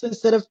 So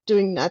instead of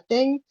doing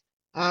nothing,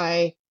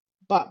 I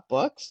bought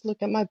books.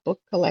 Look at my book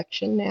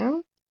collection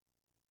now.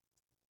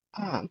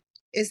 Um,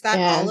 Is that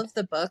all and of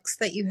the books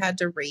that you had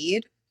to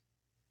read?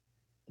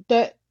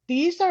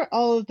 these are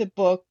all of the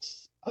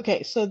books.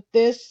 Okay, so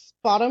this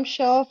bottom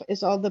shelf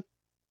is all the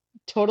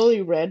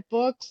totally read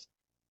books.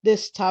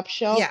 This top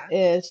shelf Yeah.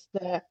 is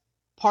the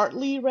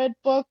partly read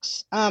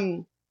books,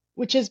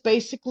 which is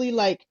basically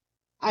like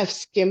I've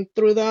skimmed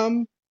through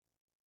them.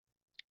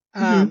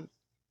 Hmm. Um,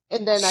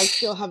 and then I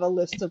still have a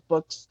list of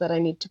books that I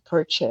need to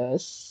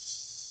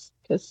purchase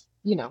because,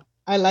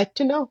 I like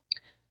to know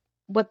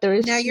what there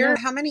is Now to know.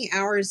 how many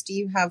hours do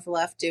you have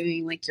left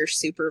doing like your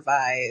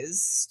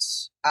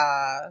supervised,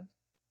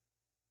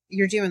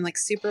 you're doing like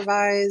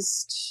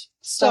supervised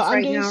So stuff I'm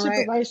right doing now, right?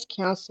 supervised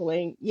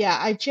counseling. Yeah,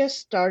 I just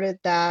started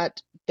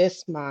that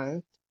this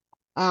month.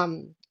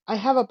 I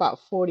have about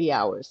 40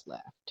 hours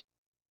left.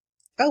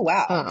 Oh,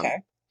 wow. Um, Okay.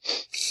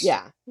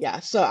 Yeah, yeah.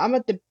 So I'm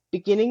at the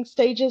beginning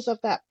stages of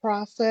that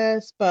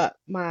process, but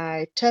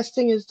my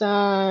testing is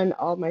done,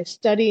 all my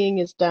studying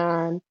is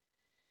done.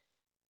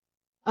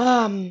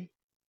 Um,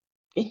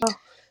 yeah,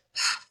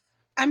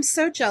 I'm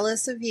so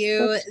jealous of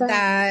you that's that.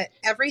 that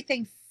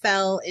everything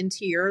fell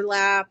into your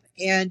lap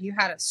and you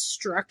had a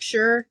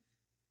structure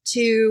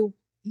to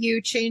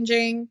you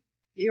changing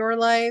your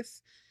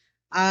life.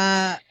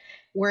 Uh,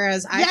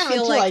 Whereas I Yeah,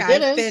 feel until like I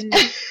I've didn't. been,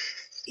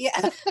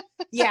 yeah,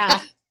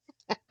 yeah.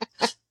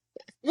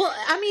 Well,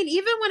 I mean,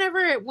 even whenever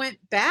it went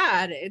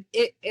bad,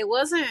 it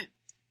wasn't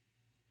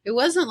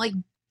like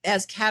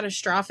as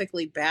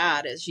catastrophically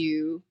bad as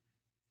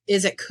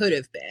it could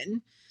have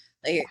been.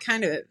 Like it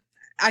kind of,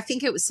 I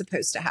think it was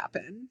supposed to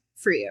happen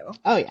for you.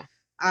 Oh yeah,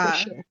 for Uh,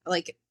 sure.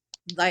 like,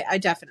 I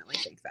definitely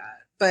think that.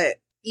 But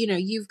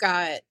you've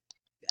got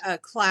a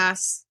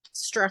class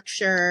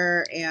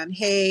structure, and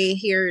hey,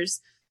 here's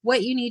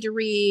what you need to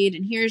read,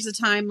 and here's a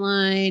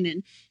timeline,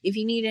 and if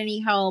you need any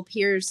help,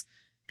 here's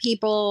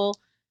people.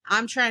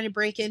 I'm trying to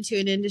break into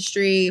an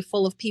industry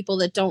full of people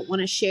that don't want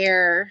to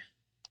share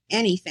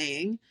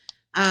anything.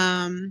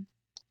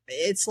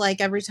 It's like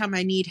every time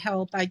I need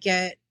help, I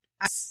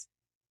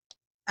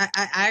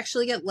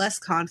actually get less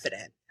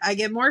confident. I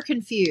get more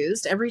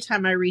confused every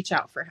time I reach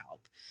out for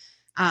help.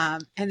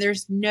 And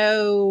there's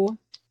no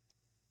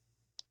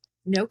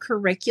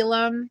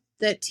curriculum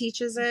that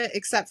teaches it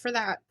except for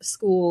that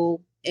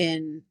school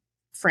in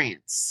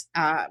France,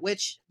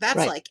 which that's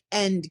Right. like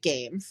end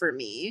game for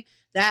me.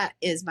 That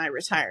is my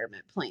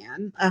retirement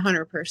plan,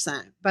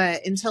 100%.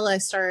 But until I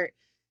start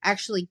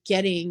actually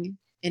getting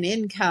an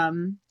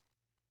income,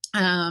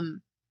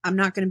 um, I'm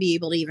not going to be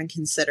able to even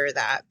consider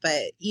that.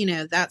 But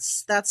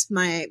that's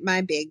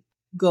my big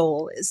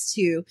goal is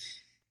to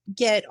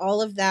get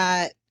all of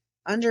that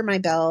under my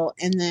belt,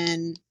 and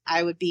then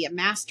I would be a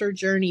master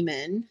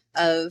journeyman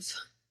of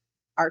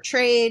our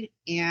trade,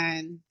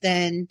 and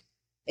then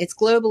it's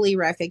globally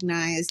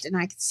recognized, and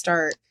I could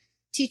start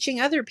teaching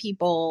other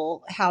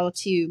people how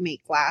to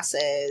make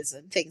glasses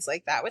and things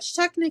like that, which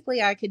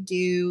technically I could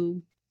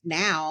do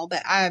now,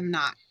 but I'm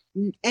not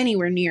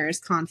anywhere near as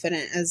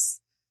confident as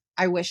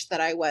I wish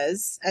that I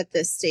was at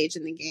this stage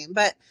in the game.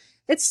 But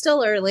it's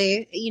still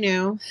early,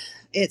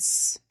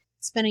 it's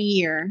been a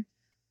year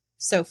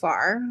so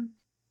far.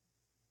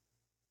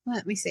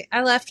 Let me see.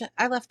 I left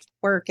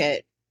work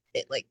at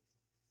like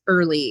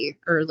early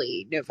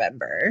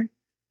November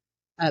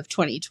of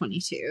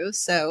 2022.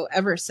 So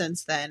ever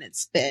since then,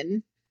 it's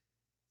been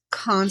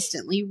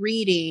constantly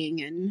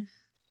reading, and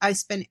I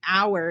spend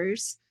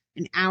hours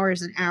and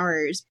hours and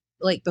hours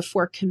like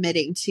before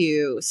committing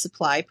to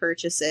supply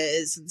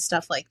purchases and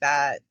stuff like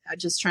that. I'm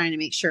just trying to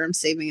make sure I'm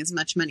saving as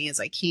much money as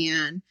I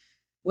can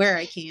where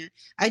I can.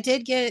 I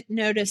did get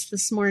notice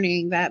this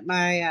morning that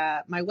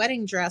my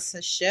wedding dress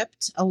has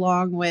shipped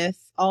along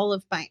with all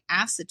of my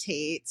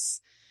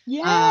acetates.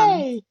 Um,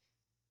 Yay!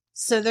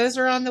 so those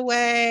are on the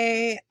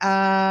way.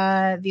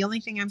 The only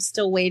thing I'm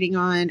still waiting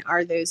on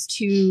are those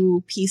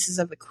two pieces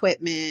of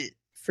equipment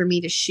for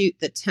me to shoot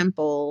the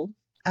temple,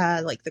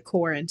 like the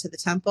core into the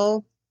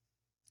temple.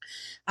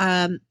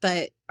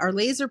 But our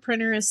laser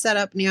printer is set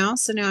up now,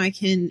 so now I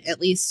can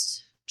at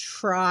least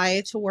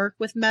try to work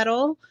with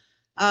metal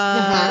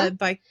Uh-huh.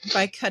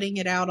 by cutting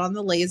it out on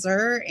the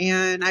laser,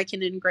 and I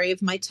can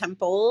engrave my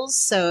temples.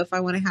 So if I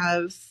want to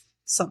have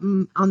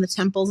something on the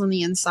temples on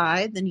the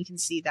inside, then you can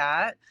see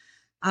that.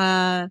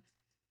 Uh,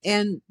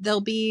 and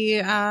they'll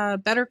be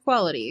better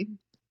quality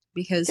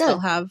because Good. they'll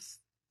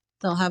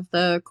have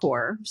the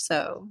core.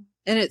 So,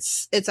 and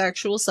it's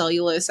actual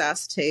cellulose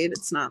acetate.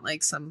 It's not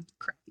like some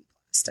crappy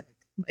plastic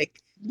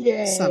like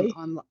some Yay.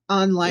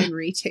 online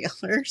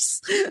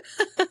retailers.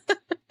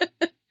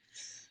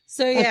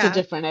 So That's a yeah,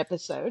 different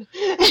episode.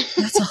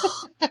 that's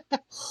a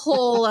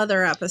whole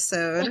other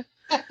episode.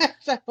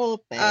 That's a whole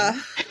thing.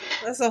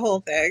 That's a whole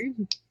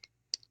thing.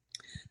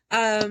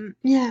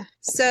 Yeah.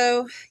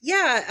 So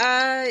yeah,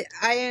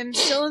 I am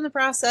still in the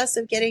process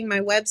of getting my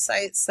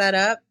website set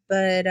up,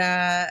 but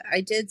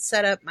I did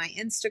set up my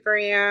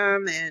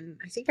Instagram, and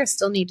I think I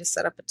still need to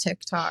set up a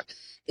TikTok.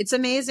 It's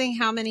amazing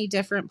how many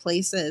different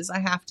places I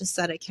have to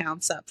set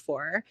accounts up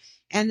for.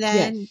 And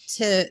then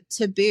Yes.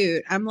 to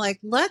boot, I'm like,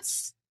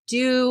 let's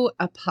do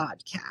a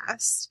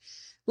podcast.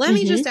 Let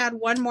me Mm-hmm. just add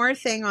one more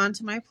thing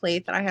onto my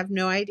plate that I have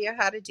no idea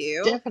how to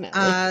do.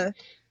 Definitely.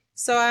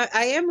 So I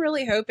am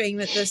really hoping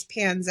that this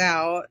pans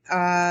out.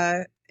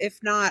 If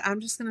not, I'm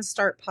just going to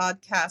start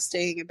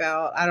podcasting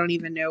about, I don't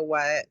even know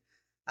what,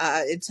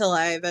 until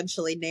I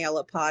eventually nail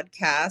a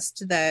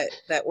podcast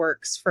that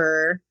works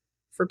for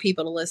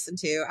people to listen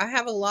to. I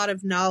have a lot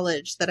of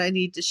knowledge that I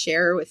need to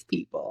share with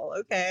people.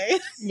 Okay.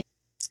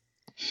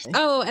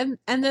 Oh,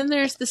 and then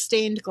there's the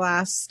stained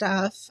glass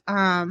stuff.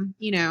 I'm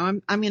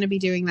going to be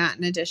doing that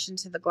in addition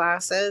to the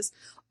glasses,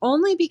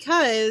 only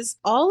because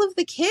all of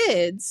the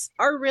kids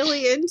are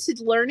really into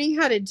learning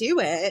how to do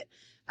it.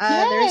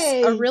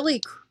 Yay.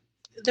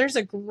 There's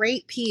a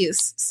great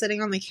piece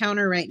sitting on the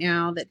counter right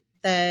now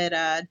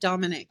that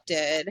Dominic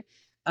did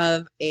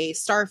of a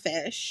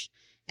starfish.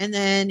 And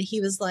then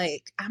he was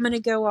like, I'm going to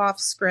go off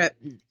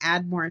script and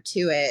add more to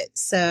it.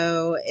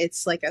 So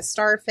it's like a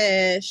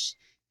starfish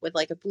with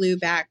like a blue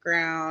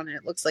background, and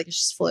it looks like it's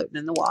just floating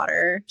in the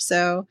water.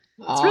 So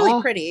it's really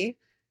Aw, pretty.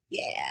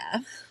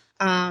 Yeah.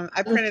 I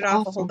that's printed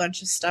off a whole awesome.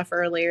 bunch of stuff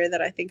earlier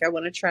that I think I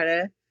want to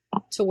try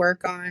to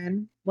work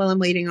on while I'm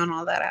waiting on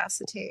all that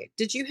acetate.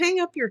 Did you hang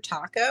up your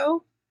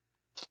taco?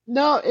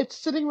 No, it's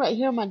sitting right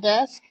here on my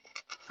desk.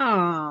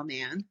 Oh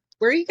man.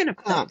 Where are you gonna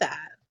put Um,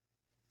 that?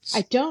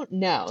 I don't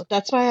know.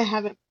 That's why I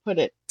haven't put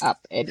it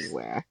up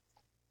anywhere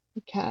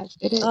because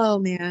it is Oh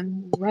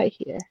man. right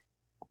here.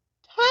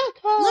 Look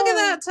Taco.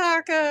 at that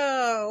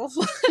taco.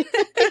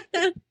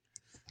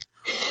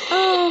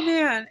 Oh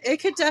man,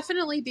 it could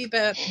definitely be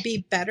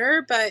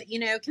better, but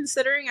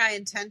considering I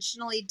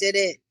intentionally did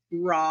it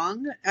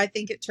wrong, I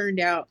think it turned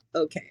out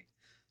okay.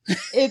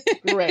 It's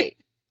great.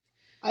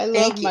 I love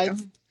Thank my you.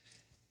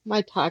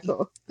 my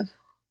taco.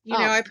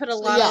 I put a So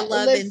lot yeah, of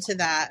love into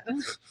that.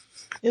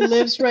 it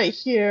lives right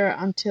here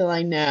until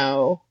I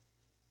know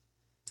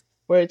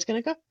where it's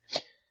gonna go.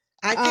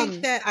 I think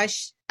Um, that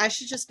I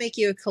should just make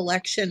you a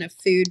collection of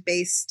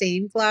food-based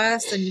stained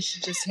glass, and you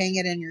should just hang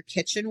it in your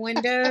kitchen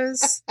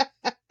windows.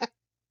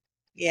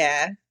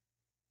 Yeah,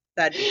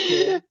 that'd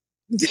be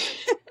cool.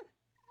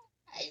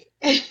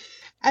 I,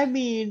 I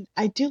mean,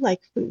 I do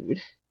like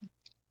food.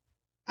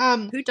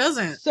 Um, Who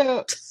doesn't?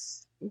 so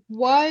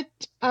what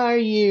are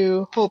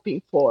you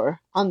hoping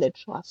for on this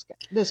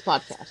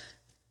podcast?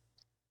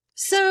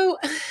 So,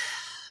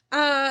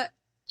 uh,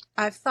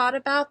 I've thought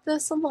about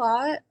this a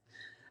lot.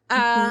 Hmm.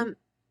 Um,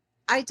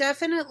 I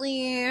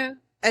definitely,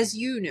 as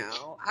you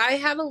know, I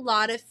have a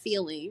lot of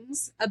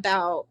feelings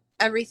about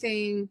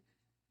everything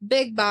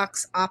big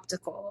box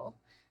optical.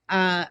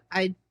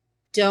 I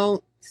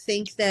don't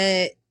think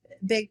that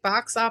big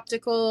box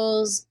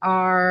opticals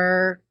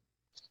are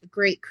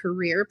great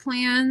career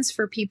plans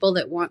for people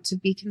that want to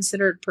be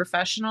considered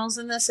professionals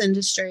in this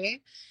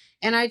industry.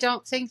 And I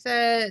don't think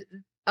that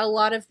a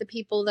lot of the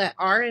people that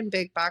are in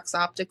big box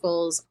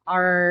opticals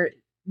are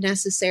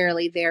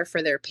necessarily there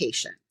for their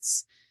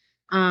patients.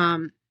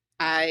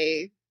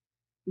 I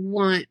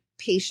want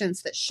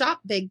patients that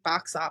shop big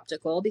box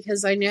optical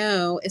because I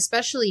know,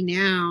 especially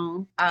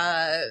now,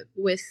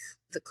 with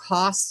the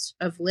cost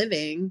of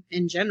living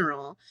in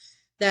general,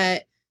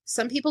 that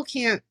some people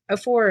can't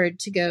afford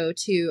to go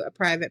to a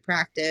private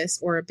practice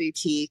or a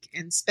boutique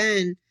and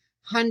spend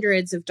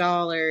hundreds of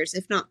dollars,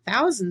 if not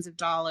thousands of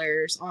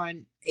dollars,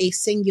 on a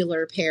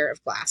singular pair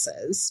of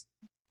glasses.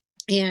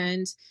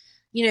 And,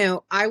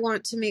 I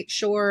want to make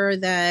sure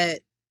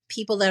that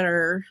people that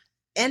are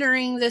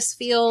entering this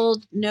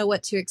field know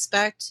what to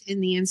expect in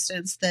the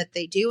instance that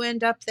they do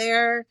end up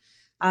there,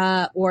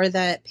 or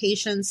that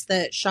patients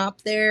that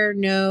shop there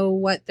know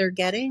what they're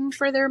getting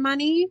for their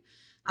money,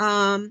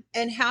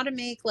 and how to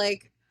make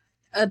like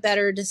a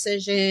better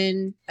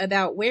decision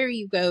about where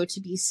you go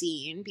to be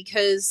seen.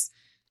 Because,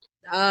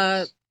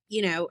 uh,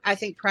 I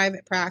think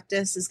private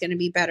practice is going to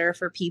be better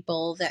for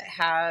people that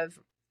have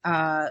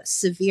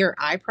severe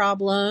eye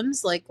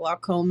problems like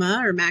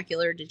glaucoma or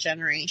macular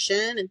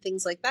degeneration and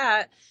things like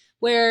that.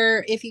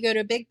 Where if you go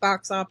to big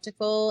box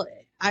optical,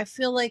 I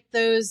feel like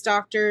those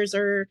doctors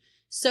are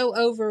so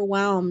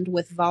overwhelmed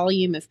with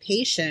volume of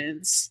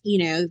patients.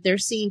 They're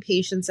seeing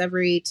patients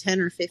every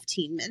 10 or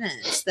 15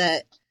 minutes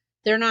that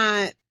they're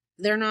not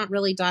they're not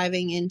really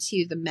diving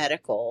into the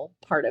medical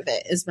part of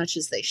it as much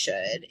as they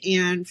should.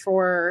 And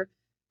for,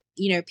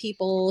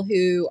 people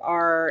who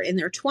are in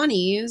their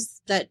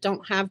 20s that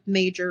don't have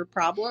major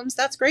problems,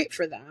 that's great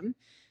for them.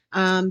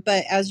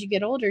 But as you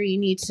get older, you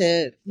need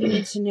to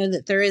know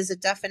that there is a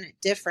definite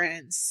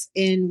difference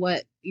in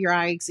what your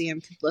eye exam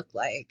could look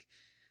like.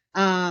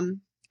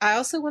 I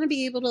also want to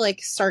be able to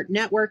like start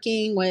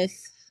networking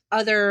with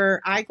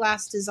other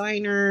eyeglass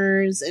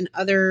designers and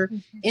other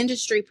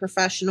industry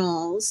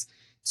professionals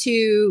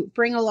to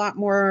bring a lot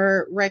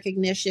more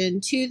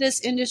recognition to this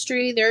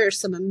industry. There are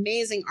some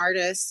amazing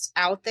artists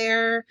out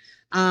there,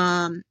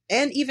 and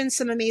even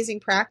some amazing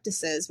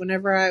practices.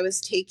 Whenever I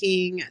was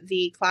taking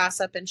the class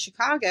up in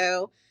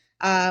Chicago,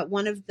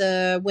 one of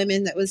the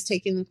women that was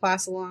taking the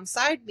class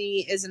alongside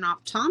me is an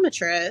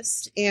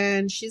optometrist,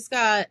 and she's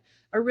got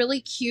a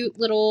really cute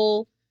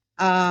little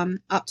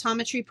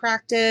optometry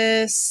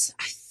practice,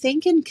 I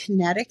think in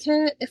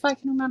Connecticut, if I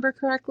can remember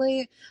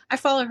correctly. I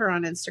follow her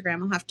on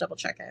Instagram. I'll have to double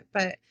check it.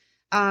 But,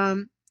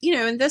 and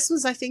this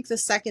was, I think, the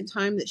second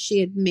time that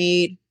she had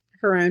made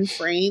her own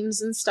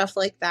frames and stuff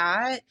like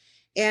that.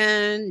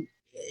 And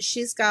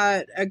she's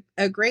got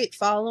a great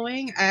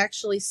following. I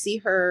actually see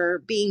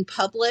her being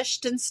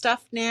published and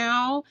stuff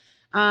now.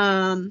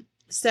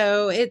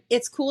 So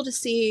it's cool to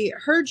see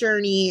her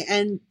journey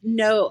and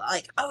know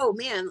like, oh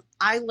man,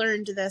 I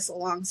learned this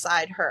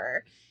alongside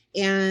her.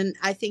 And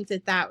I think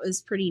that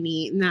was pretty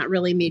neat. And that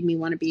really made me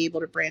want to be able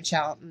to branch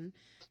out and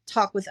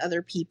talk with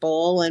other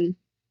people. And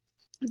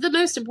the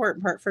most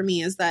important part for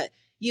me is that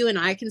you and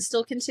I can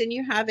still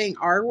continue having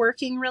our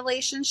working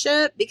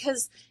relationship,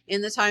 because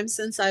in the time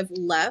since I've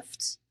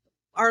left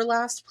our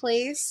last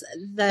place,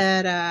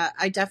 that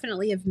I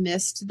definitely have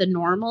missed the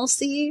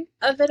normalcy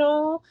of it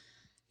all.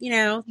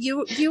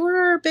 You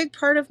were a big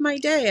part of my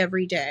day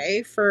every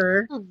day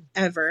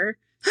forever.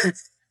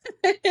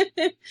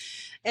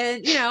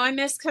 And I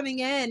miss coming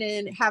in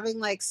and having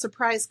like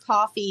surprise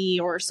coffee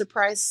or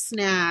surprise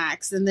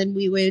snacks, and then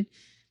we would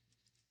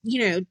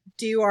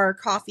do our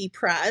coffee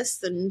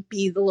press and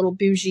be the little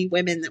bougie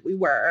women that we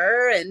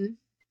were and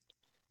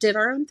did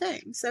our own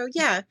thing. So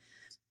yeah,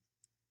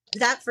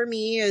 that for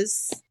me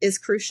is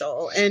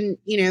crucial. And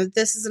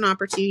this is an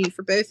opportunity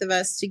for both of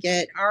us to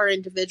get our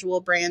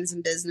individual brands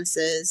and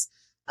businesses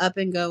up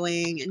and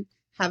going and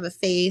have a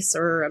face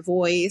or a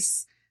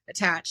voice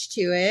attached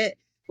to it,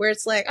 where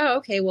it's like, oh,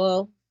 okay,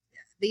 well,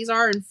 these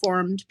are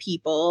informed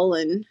people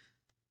and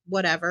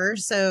whatever.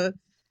 So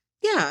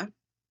yeah.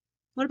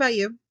 What about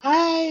you?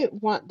 I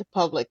want the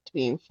public to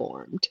be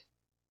informed.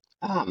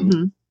 Um,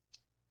 Mm-hmm.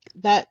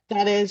 that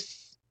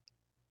is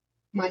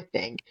my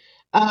thing.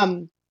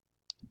 Um,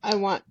 I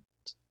want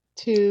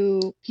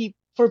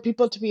for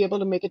people to be able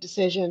to make a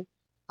decision.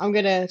 I'm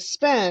gonna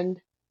spend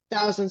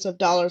thousands of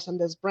dollars on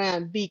this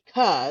brand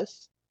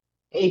because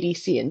A, B,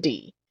 C, and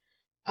D.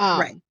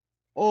 Right.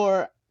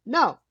 Or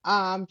no,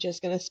 I'm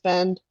just gonna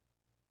spend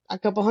a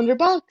couple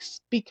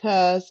 $100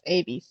 because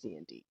A, B, C,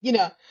 and D.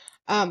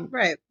 Um,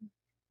 Right.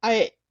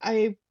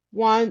 I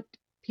want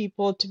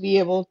people to be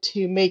able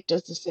to make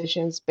those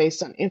decisions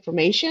based on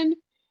information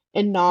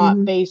and not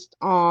Mm-hmm. based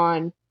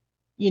on,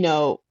 you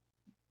know,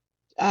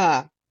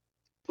 uh,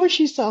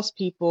 pushy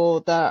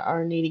salespeople that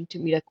are needing to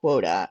meet a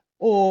quota,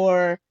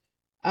 or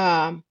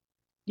um,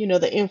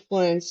 the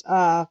influence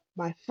of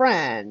my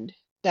friend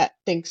that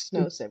thinks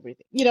knows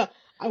everything.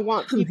 I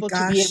want Oh my people to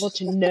be gosh. able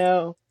to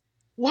know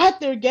what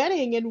they're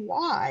getting and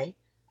why.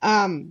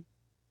 Um,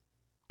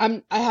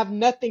 I have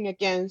nothing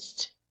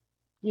against,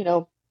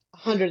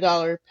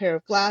 $100 pair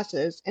of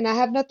glasses, and I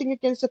have nothing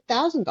against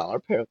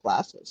 $1,000 pair of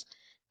glasses,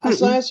 as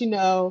long Mm-mm. as you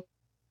know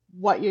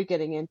what you're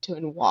getting into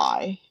and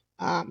why.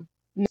 Um,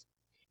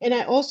 and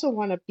I also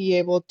want to be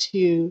able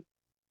to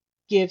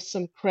give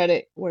some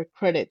credit where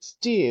credit's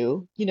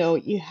due.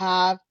 You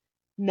have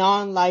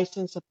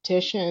non-licensed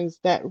opticians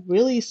that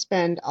really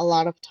spend a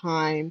lot of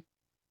time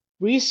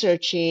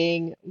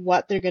researching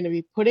what they're going to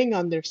be putting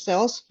on their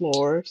sales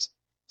floors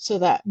so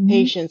that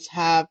patients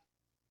have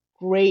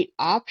great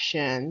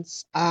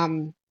options.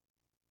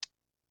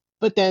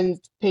 But then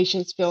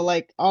patients feel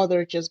like, oh,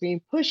 they're just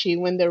being pushy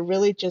when they're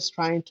really just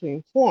trying to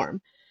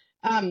inform.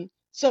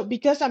 So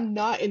because I'm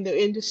not in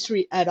the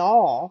industry at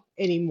all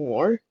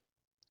anymore,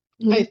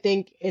 I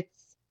think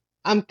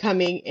I'm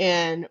coming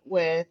in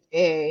with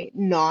a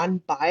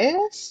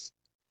non-bias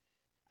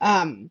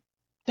that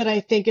I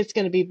think it's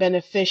going to be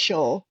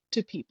beneficial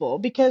to people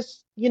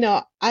because,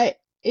 to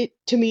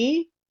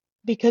me,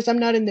 because I'm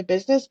not in the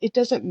business, it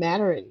doesn't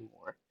matter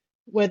anymore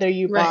whether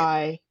you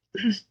buy,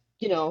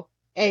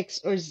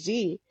 X or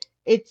Z.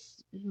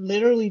 It's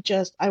literally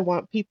just I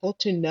want people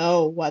to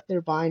know what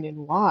they're buying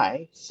and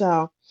why.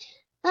 So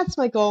that's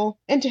my goal,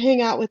 and to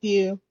hang out with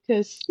you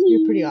because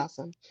you're pretty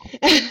awesome.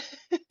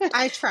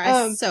 I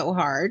try so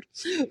hard.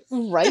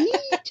 Right?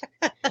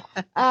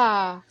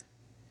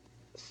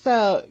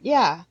 So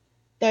yeah,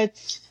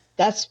 that's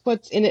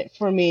what's in it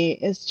for me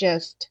is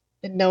just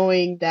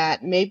knowing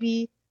that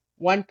maybe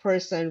one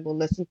person will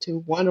listen to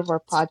one of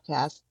our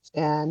podcasts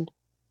and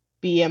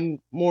be a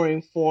more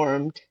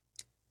informed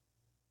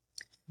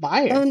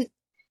buyer. And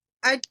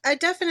I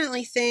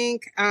definitely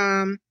think,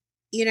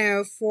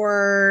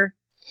 for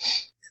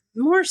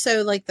more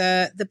so like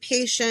the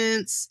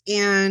patients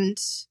and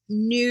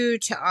new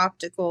to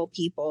optical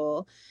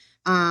people,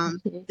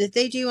 that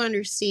they do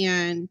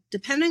understand,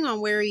 depending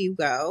on where you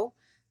go,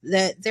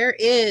 that there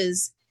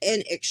is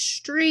an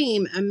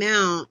extreme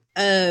amount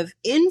of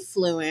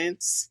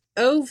influence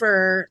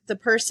over the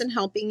person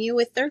helping you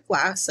with their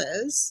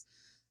glasses,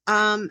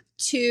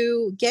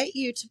 to get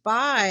you to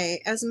buy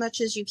as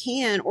much as you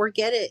can, or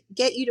get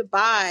you to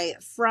buy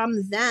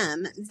from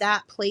them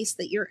that place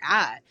that you're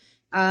at.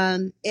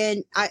 And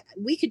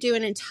we could do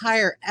an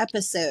entire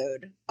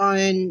episode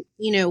on,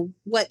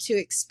 what to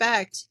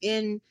expect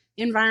in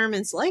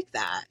environments like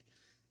that.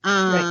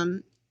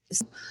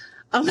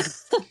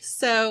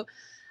 So,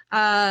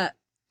 I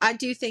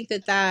do think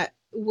that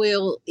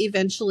will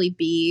eventually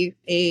be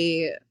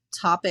a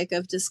topic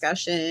of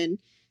discussion,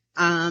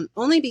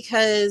 only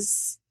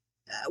because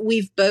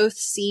we've both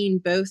seen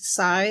both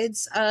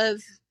sides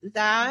of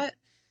that.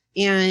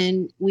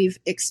 And we've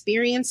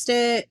experienced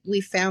it. We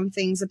found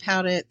things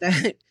about it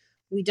that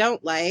we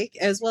don't like,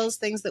 as well as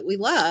things that we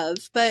love.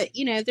 But,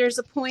 there's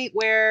a point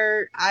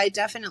where I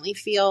definitely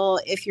feel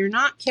if you're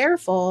not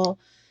careful,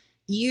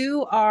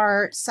 you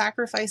are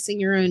sacrificing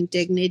your own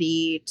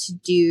dignity to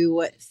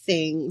do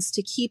things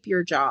to keep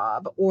your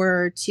job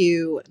or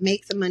to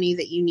make the money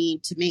that you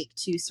need to make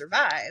to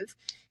survive.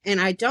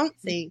 And I don't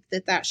think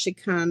that should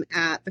come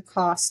at the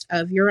cost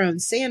of your own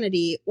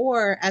sanity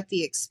or at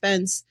the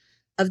expense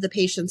of the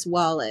patient's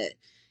wallet.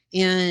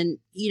 And,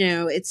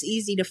 it's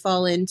easy to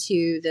fall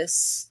into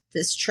this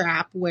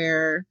trap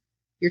where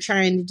you're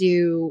trying to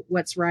do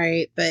what's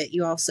right, but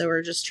you also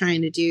are just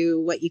trying to do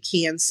what you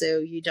can so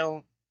you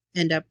don't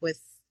end up with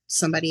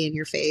somebody in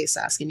your face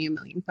asking you a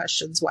million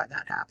questions why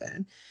that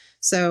happened.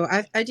 So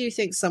I do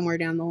think somewhere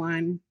down the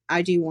line,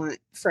 I do want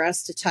for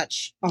us to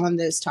touch on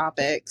those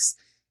topics.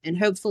 And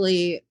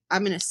hopefully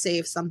I'm going to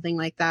save something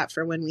like that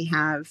for when we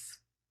have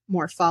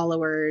more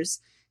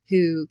followers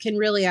who can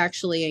really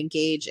actually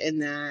engage in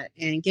that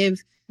and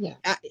give. Yeah.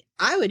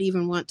 I would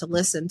even want to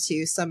listen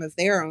to some of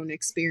their own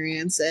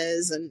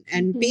experiences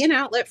and be an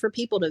outlet for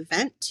people to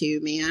vent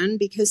to, man,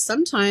 because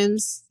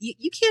sometimes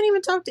you can't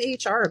even talk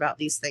to HR about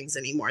these things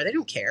anymore. They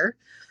don't care.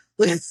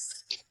 But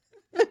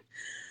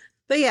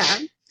yeah.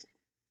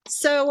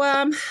 So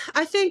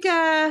I think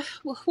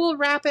we'll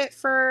wrap it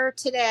for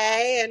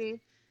today and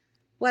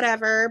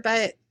whatever,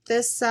 but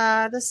this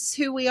is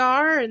who we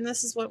are and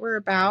this is what we're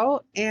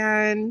about.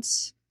 And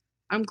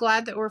I'm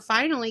glad that we're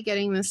finally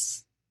getting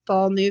this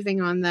ball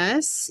moving on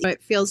this.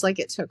 It feels like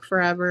it took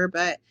forever,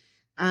 but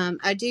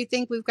I do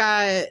think we've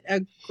got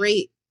a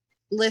great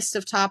list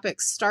of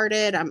topics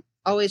started. I'm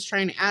always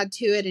trying to add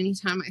to it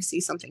anytime I see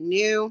something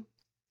new.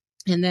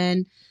 And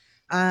then,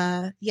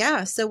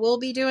 so we'll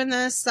be doing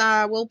this.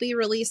 We'll be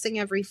releasing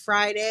every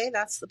Friday.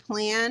 That's the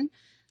plan.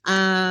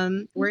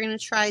 We're going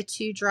to try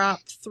to drop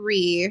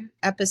 3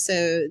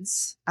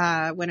 episodes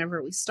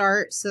whenever we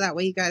start. So that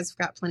way you guys have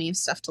got plenty of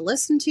stuff to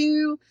listen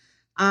to.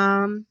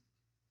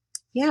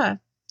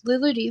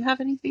 Lulu, do you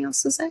have anything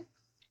else to say?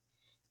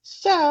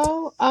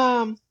 So,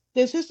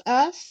 this is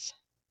us.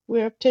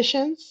 We're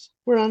opticians.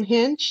 We're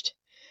unhinged.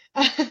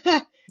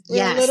 We're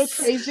a little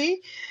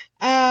crazy.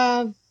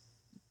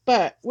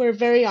 But we're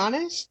very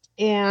honest,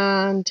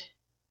 and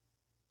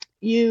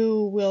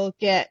you will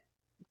get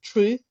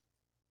truth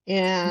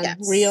and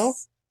real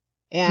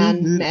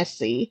and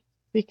messy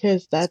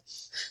because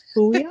that's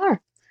who we are.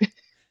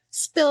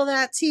 Spill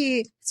that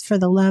tea. It's for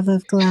the love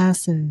of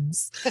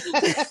glasses.